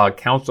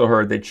counsel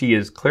her that she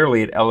is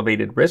clearly at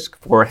elevated risk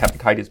for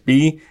hepatitis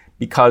B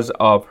because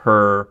of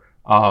her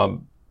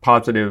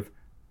positive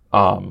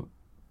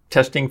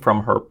testing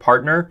from her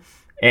partner.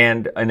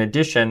 And in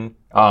addition,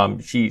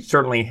 she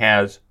certainly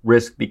has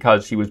risk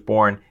because she was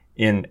born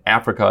in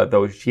Africa,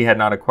 though she had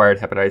not acquired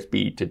hepatitis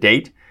B to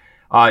date.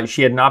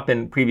 She had not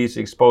been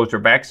previously exposed or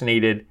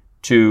vaccinated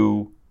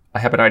to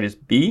hepatitis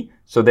B,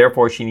 so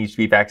therefore she needs to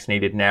be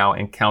vaccinated now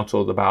and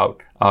counseled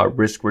about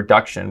risk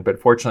reduction. But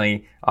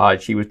fortunately,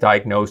 she was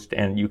diagnosed,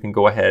 and you can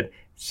go ahead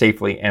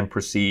safely and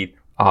proceed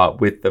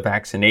with the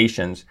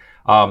vaccinations.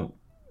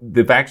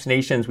 The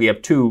vaccinations, we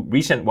have 2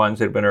 recent ones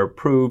that have been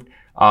approved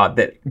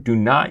that do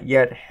not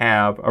yet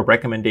have a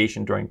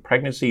recommendation during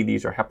pregnancy.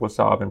 These are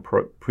Heplisov and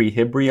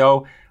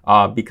Prehibrio,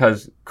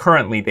 because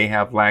currently they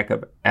have lack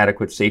of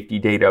adequate safety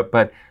data,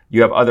 but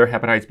you have other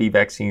hepatitis B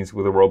vaccines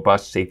with a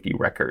robust safety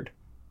record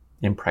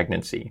in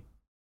pregnancy.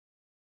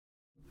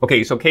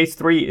 Okay, so case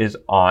 3 is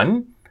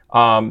On.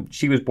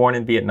 She was born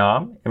in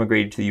Vietnam,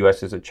 immigrated to the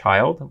U.S. as a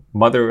child.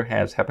 Mother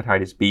has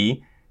hepatitis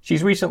B.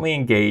 She's recently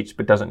engaged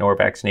but doesn't know her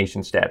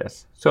vaccination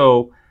status.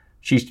 So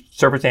she's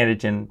surface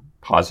antigen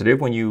positive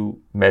when you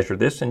measure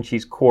this, and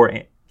she's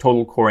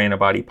total core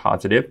antibody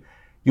positive.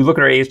 You look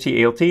at her AST,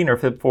 ALT, and her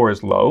FIB4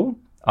 is low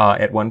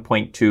at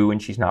 1.2,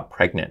 and she's not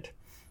pregnant.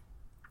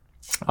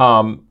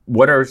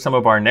 What are some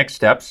of our next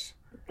steps?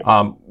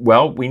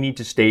 Well, we need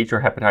to stage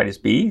her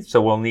hepatitis B,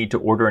 so we'll need to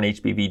order an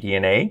HBV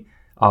DNA.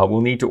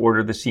 We'll need to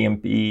order the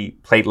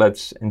CMV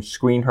platelets and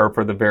screen her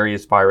for the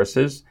various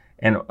viruses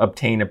and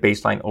obtain a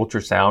baseline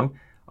ultrasound.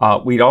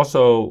 We'd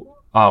also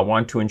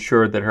want to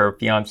ensure that her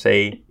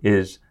fiance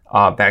is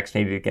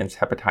vaccinated against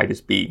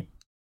hepatitis B.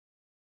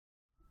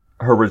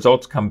 Her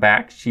results come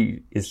back.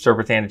 She is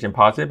surface antigen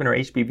positive, and her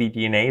HBV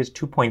DNA is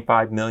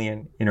 2.5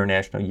 million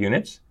international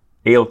units.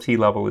 ALT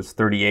level is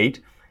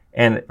 38,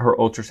 and her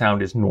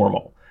ultrasound is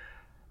normal.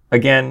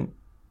 Again,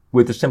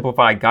 with the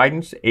simplified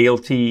guidance,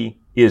 ALT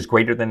is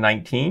greater than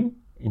 19,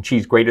 and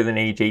she's greater than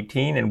age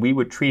 18, and we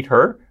would treat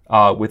her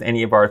with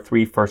any of our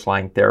 3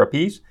 first-line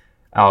therapies.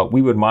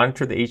 We would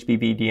monitor the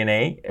HBV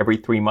DNA every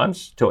 3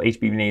 months till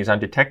HBV DNA is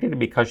undetected, and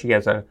because she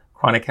has a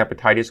chronic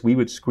hepatitis, we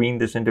would screen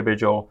this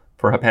individual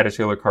for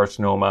hepatocellular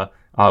carcinoma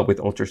with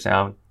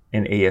ultrasound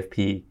and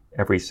AFP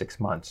every 6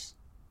 months.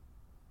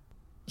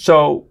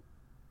 So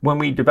when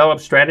we develop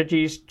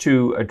strategies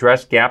to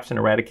address gaps in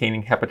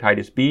eradicating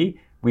hepatitis B,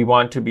 we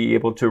want to be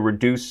able to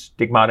reduce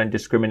stigmata and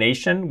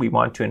discrimination. We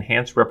want to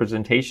enhance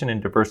representation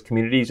in diverse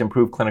communities,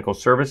 improve clinical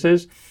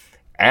services,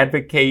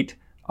 advocate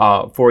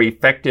for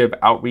effective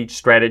outreach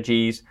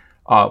strategies.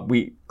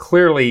 We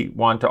clearly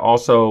want to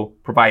also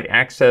provide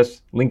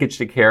access, linkage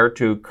to care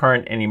to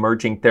current and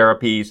emerging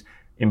therapies,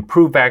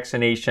 improve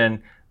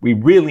vaccination. We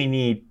really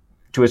need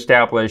to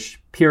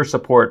establish peer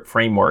support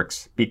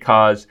frameworks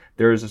because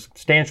there is a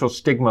substantial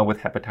stigma with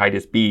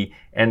hepatitis B,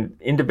 and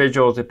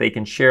individuals, if they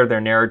can share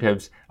their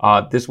narratives,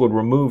 this would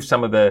remove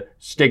some of the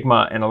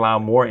stigma and allow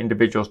more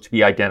individuals to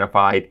be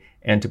identified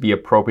and to be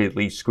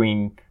appropriately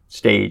screened,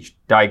 staged,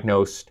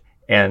 diagnosed,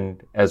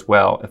 and as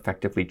well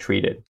effectively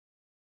treated.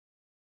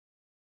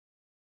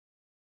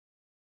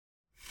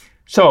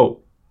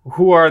 So,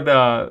 who are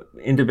the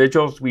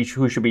individuals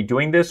who should be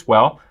doing this?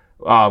 Well,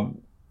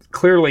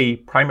 clearly,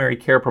 primary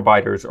care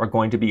providers are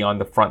going to be on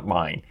the front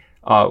line.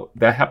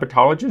 The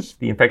hepatologists,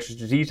 the infectious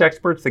disease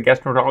experts, the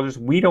gastroenterologists,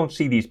 we don't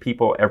see these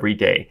people every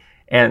day.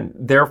 And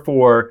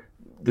therefore,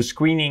 the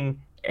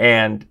screening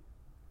and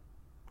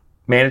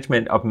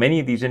management of many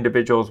of these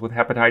individuals with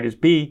hepatitis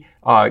B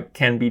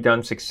can be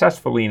done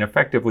successfully and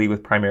effectively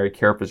with primary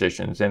care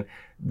physicians. And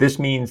this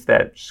means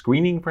that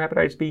screening for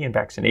hepatitis B and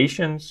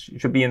vaccinations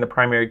should be in the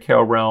primary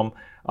care realm.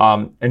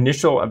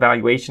 Initial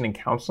evaluation and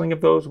counseling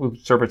of those with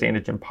surface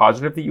antigen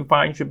positive that you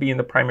find should be in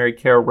the primary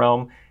care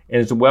realm,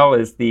 as well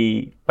as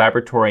the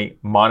laboratory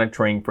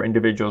monitoring for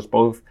individuals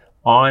both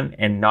on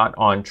and not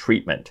on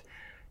treatment.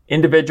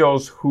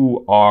 Individuals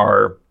who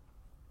are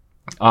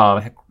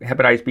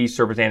hepatitis B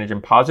surface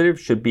antigen positive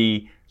should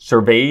be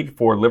surveyed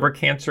for liver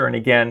cancer. And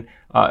again,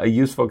 a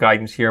useful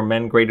guidance here,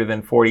 men greater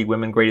than 40,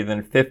 women greater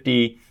than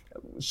 50,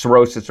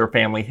 cirrhosis or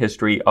family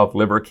history of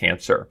liver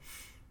cancer.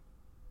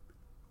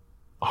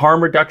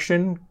 Harm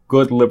reduction,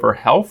 good liver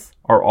health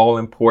are all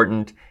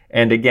important.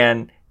 And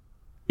again,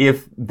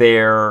 if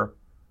these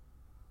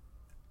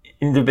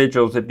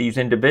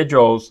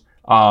individuals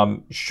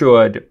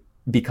should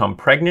become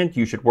pregnant,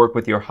 you should work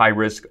with your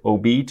high-risk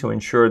OB to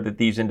ensure that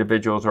these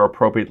individuals are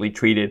appropriately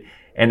treated.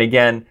 And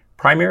again,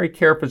 primary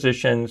care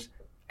physicians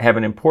have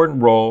an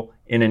important role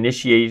in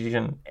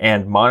initiation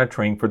and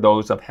monitoring for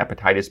those of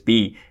hepatitis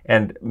B.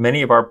 And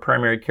many of our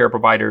primary care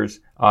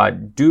providers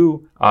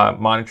do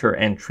monitor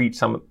and treat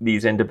some of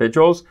these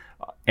individuals.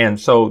 And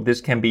so this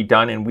can be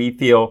done, and we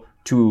feel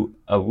to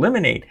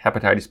eliminate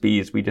hepatitis B,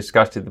 as we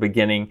discussed at the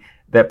beginning,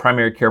 that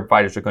primary care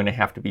providers are going to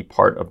have to be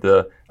part of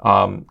the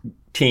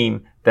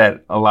team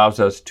that allows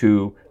us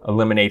to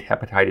eliminate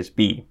hepatitis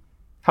B.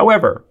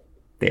 However,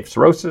 they have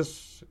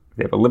cirrhosis,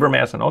 they have a liver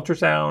mass on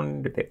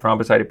ultrasound, if they have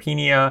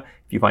thrombocytopenia,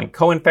 if you find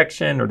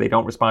co-infection or they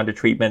don't respond to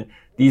treatment,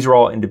 these are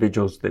all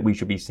individuals that we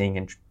should be seeing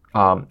in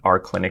our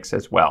clinics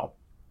as well.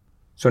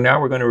 So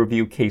now we're going to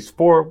review case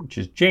 4, which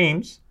is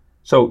James.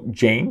 So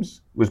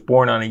James was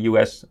born on a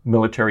U.S.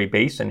 military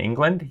base in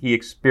England. He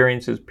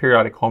experiences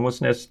periodic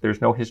homelessness.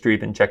 There's no history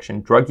of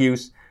injection drug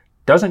use.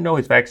 Doesn't know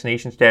his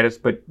vaccination status,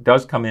 but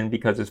does come in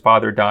because his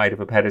father died of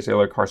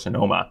hepatocellular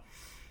carcinoma.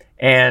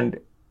 And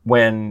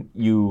when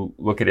you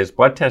look at his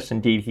blood tests,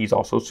 indeed, he's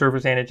also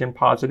surface antigen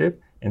positive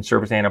and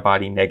surface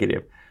antibody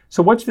negative.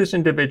 So what's this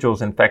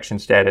individual's infection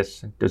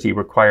status? Does he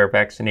require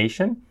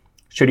vaccination?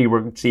 Should he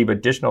receive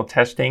additional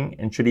testing?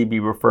 And should he be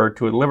referred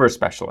to a liver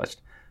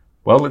specialist?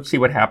 Well, let's see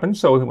what happens.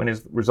 So when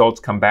his results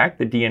come back,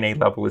 the DNA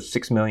level is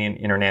 6 million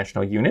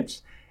international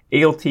units.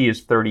 ALT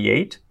is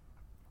 38.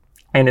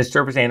 And his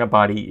surface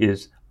antibody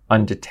is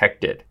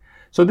undetected.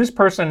 So this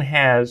person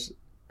has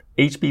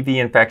HBV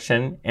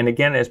infection, and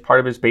again, as part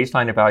of his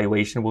baseline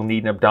evaluation, will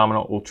need an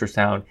abdominal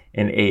ultrasound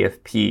and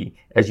AFP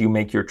as you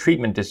make your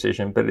treatment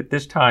decision. But at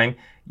this time,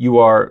 you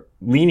are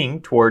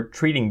leaning toward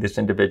treating this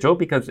individual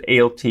because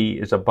ALT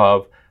is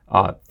above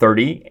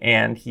 30,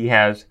 and he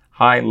has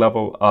high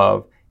level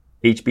of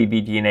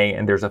HBV DNA,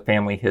 and there's a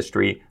family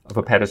history of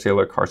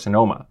hepatocellular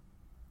carcinoma.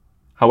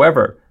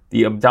 However,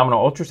 the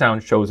abdominal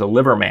ultrasound shows a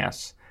liver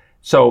mass.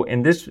 So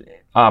in this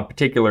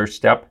particular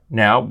step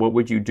now, what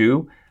would you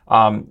do?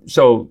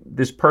 So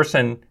this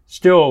person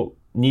still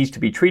needs to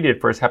be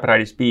treated for his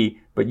hepatitis B,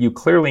 but you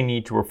clearly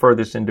need to refer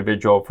this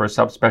individual for a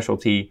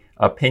subspecialty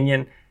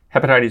opinion.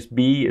 Hepatitis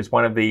B is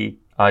one of the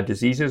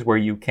diseases where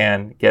you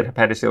can get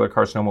hepatocellular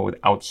carcinoma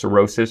without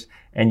cirrhosis,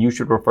 and you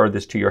should refer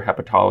this to your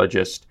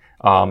hepatologist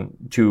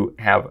to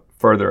have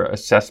further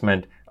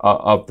assessment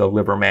of the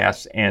liver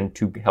mass and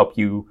to help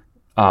you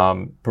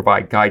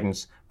provide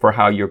guidance for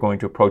how you're going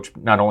to approach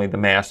not only the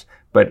mass,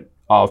 but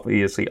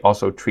obviously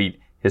also treat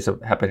his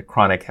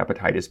chronic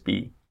hepatitis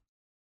B.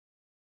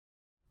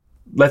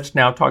 Let's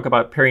now talk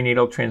about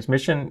perinatal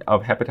transmission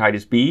of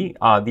hepatitis B.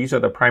 These are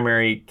the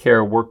primary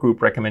care work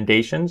group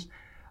recommendations.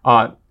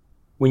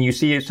 When you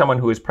see someone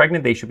who is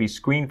pregnant, they should be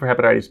screened for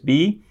hepatitis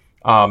B.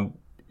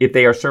 If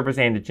they are surface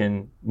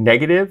antigen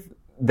negative,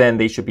 then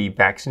they should be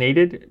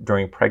vaccinated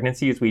during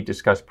pregnancy, as we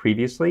discussed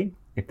previously.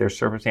 If they're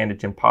surface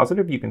antigen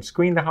positive, you can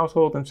screen the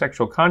household and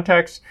sexual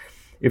contacts.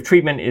 If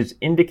treatment is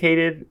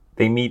indicated,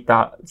 they meet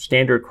the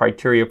standard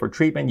criteria for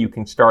treatment, you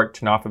can start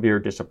tenofovir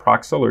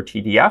disoproxil or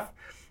TDF.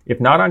 If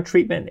not on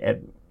treatment,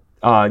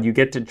 you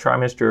get to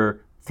trimester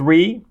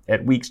 3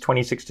 at weeks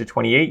 26 to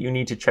 28, you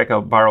need to check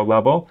a viral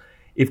level.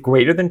 If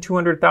greater than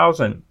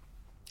 200,000,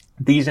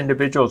 these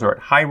individuals are at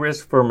high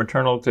risk for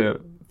maternal to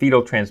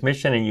fetal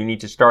transmission, and you need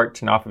to start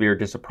tenofovir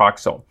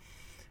disoproxil.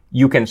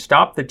 You can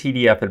stop the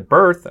TDF at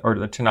birth or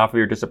the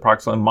tenofovir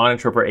disoproxil and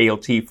monitor for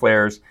ALT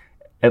flares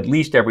at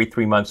least every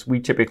 3 months. We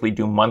typically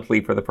do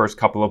monthly for the first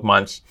couple of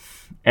months,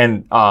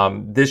 and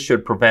this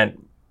should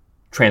prevent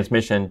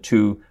transmission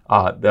to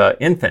the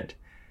infant.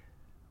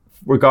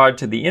 Regard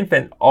to the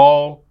infant,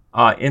 all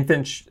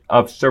infants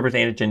of surface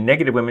antigen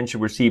negative women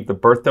should receive the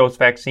birth dose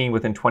vaccine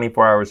within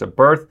 24 hours of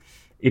birth.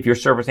 If you're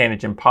surface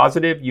antigen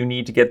positive, you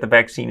need to get the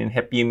vaccine in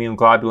Hep B immune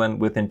globulin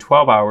within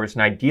 12 hours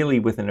and ideally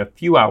within a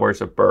few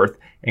hours of birth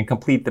and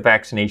complete the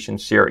vaccination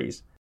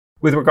series.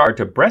 With regard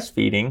to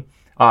breastfeeding,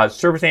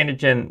 surface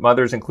antigen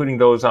mothers, including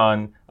those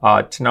on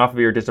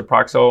tenofovir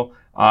disoproxil,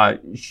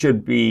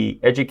 should be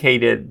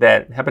educated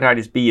that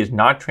hepatitis B is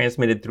not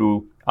transmitted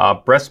through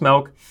breast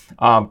milk.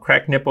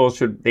 Cracked nipples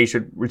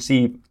should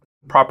receive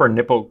proper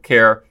nipple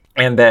care,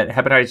 and that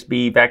hepatitis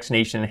B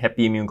vaccination and Hep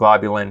B immune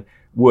globulin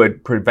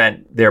would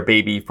prevent their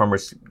baby from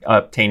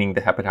obtaining the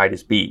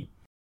hepatitis B.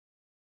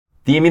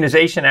 The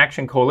Immunization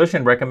Action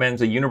Coalition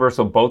recommends a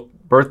universal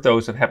birth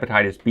dose of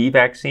hepatitis B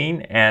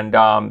vaccine, and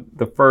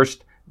the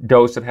first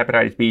dose of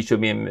hepatitis B should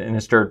be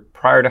administered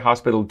prior to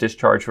hospital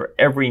discharge for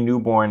every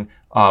newborn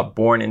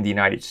born in the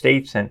United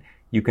States. And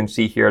you can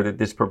see here that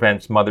this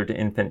prevents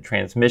mother-to-infant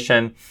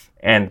transmission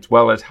and as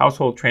well as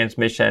household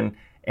transmission.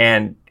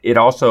 And it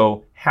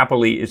also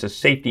happily is a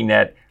safety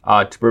net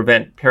to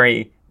prevent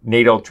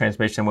perinatal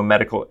transmission when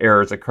medical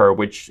errors occur,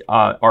 which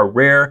are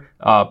rare,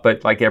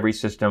 but like every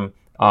system,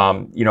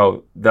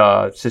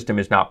 the system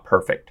is not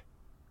perfect.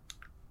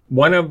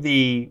 One of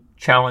the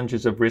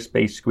challenges of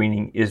risk-based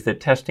screening is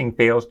that testing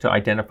fails to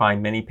identify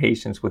many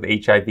patients with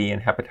HIV and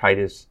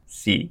hepatitis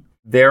C.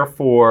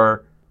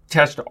 Therefore,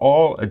 test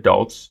all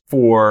adults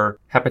for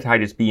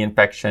hepatitis B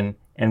infection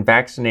and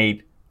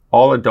vaccinate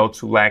all adults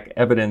who lack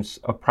evidence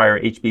of prior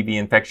HBV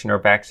infection or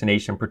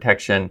vaccination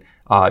protection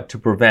to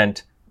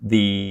prevent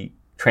the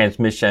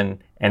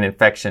transmission and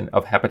infection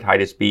of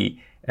hepatitis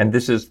B. And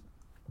this is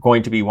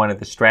going to be one of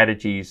the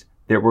strategies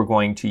that we're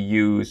going to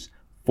use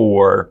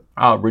for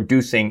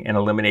reducing and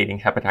eliminating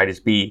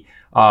hepatitis B.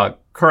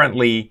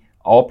 Currently,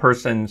 all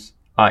persons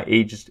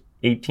aged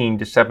 18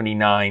 to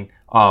 79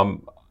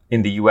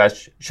 in the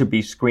U.S. should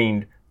be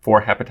screened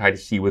for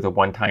hepatitis C with a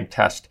one-time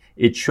test.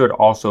 It should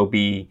also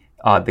be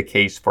the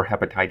case for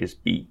hepatitis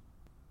B.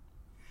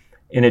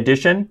 In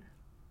addition,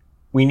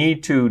 we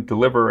need to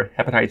deliver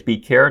hepatitis B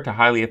care to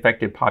highly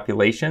affected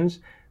populations.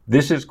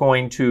 This is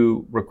going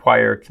to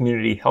require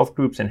community health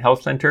groups and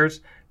health centers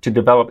to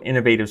develop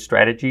innovative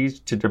strategies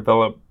to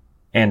develop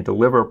and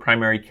deliver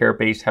primary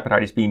care-based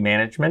hepatitis B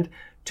management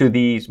to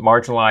these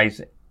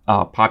marginalized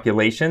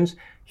populations.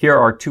 Here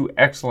are two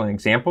excellent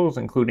examples,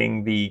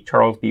 including the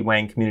Charles B.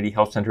 Wang Community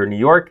Health Center in New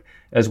York,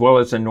 as well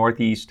as the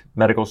Northeast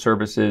Medical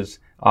Services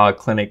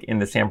Clinic in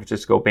the San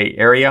Francisco Bay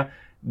Area.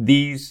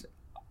 These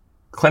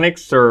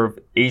clinics serve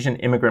Asian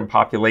immigrant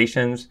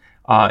populations,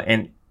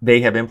 and they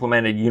have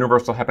implemented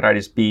universal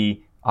hepatitis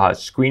B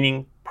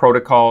screening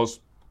protocols.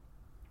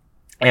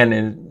 And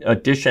in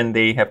addition,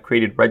 they have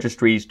created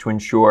registries to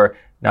ensure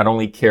not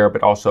only care,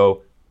 but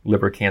also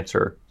liver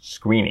cancer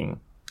screening.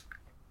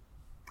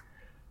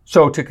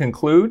 So to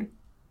conclude,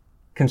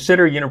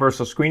 consider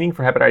universal screening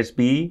for hepatitis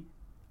B.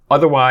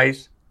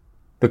 Otherwise,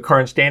 the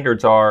current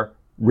standards are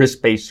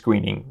risk-based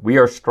screening. We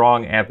are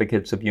strong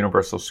advocates of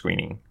universal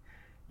screening.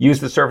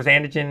 Use the surface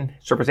antigen,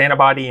 surface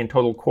antibody, and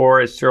total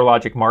core as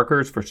serologic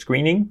markers for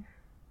screening.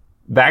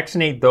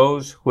 Vaccinate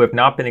those who have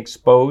not been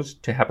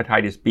exposed to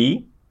hepatitis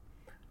B.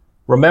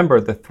 Remember,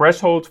 the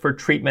thresholds for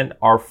treatment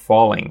are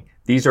falling.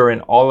 These are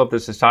in all of the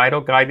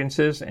societal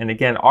guidances. And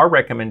again, our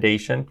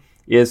recommendation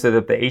is that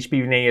if the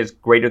HBV is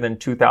greater than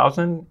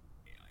 2,000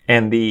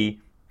 and the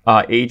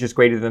age is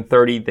greater than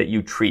 30, that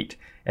you treat.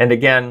 And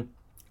again,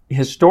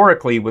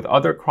 historically, with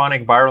other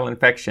chronic viral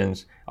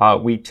infections,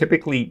 we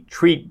typically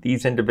treat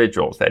these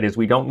individuals. That is,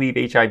 we don't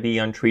leave HIV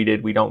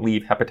untreated. We don't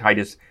leave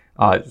hepatitis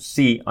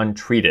C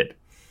untreated.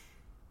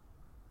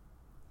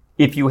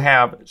 If you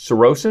have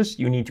cirrhosis,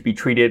 you need to be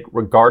treated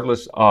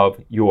regardless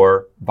of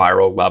your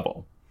viral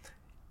level.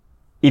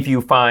 If you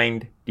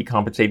find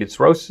decompensated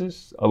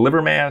cirrhosis, a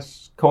liver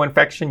mass,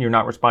 co-infection, you're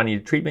not responding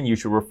to treatment, you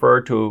should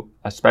refer to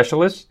a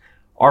specialist.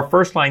 Our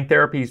first-line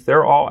therapies,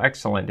 they're all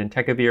excellent.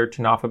 Entecavir,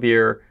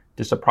 tenofovir,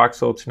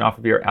 disoproxil,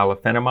 tenofovir,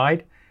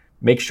 alafenamide.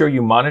 Make sure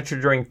you monitor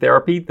during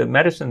therapy. The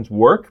medicines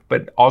work,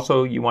 but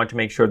also you want to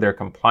make sure they're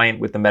compliant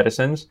with the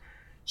medicines.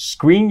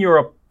 Screen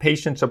your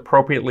patients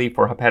appropriately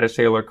for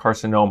hepatocellular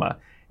carcinoma.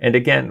 And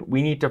again,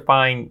 we need to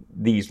find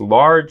these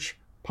large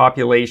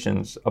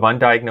populations of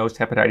undiagnosed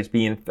hepatitis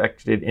B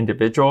infected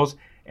individuals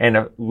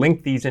and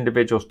link these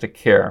individuals to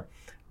care.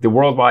 The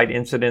worldwide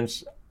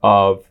incidence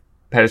of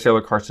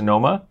hepatocellular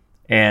carcinoma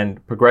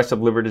and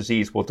progressive liver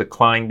disease will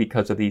decline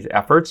because of these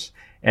efforts.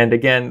 And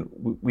again,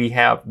 we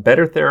have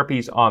better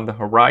therapies on the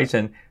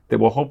horizon that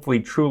will hopefully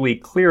truly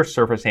clear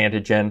surface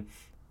antigen,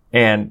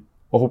 and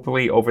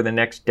hopefully over the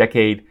next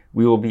decade,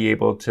 we will be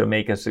able to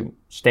make a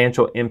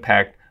substantial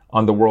impact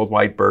on the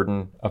worldwide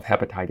burden of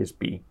hepatitis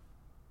B.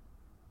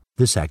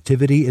 This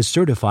activity is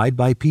certified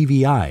by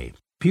PVI,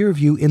 Peer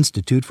Review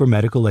Institute for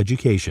Medical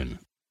Education.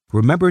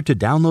 Remember to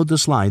download the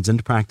slides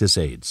and practice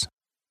aids.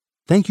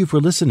 Thank you for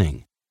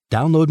listening.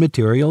 Download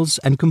materials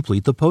and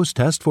complete the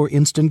post-test for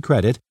instant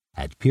credit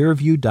at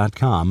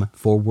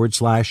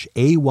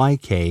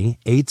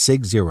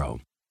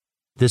peerreview.com/AYK860.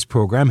 This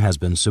program has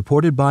been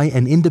supported by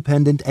an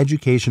independent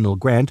educational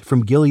grant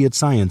from Gilead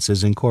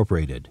Sciences,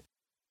 Incorporated.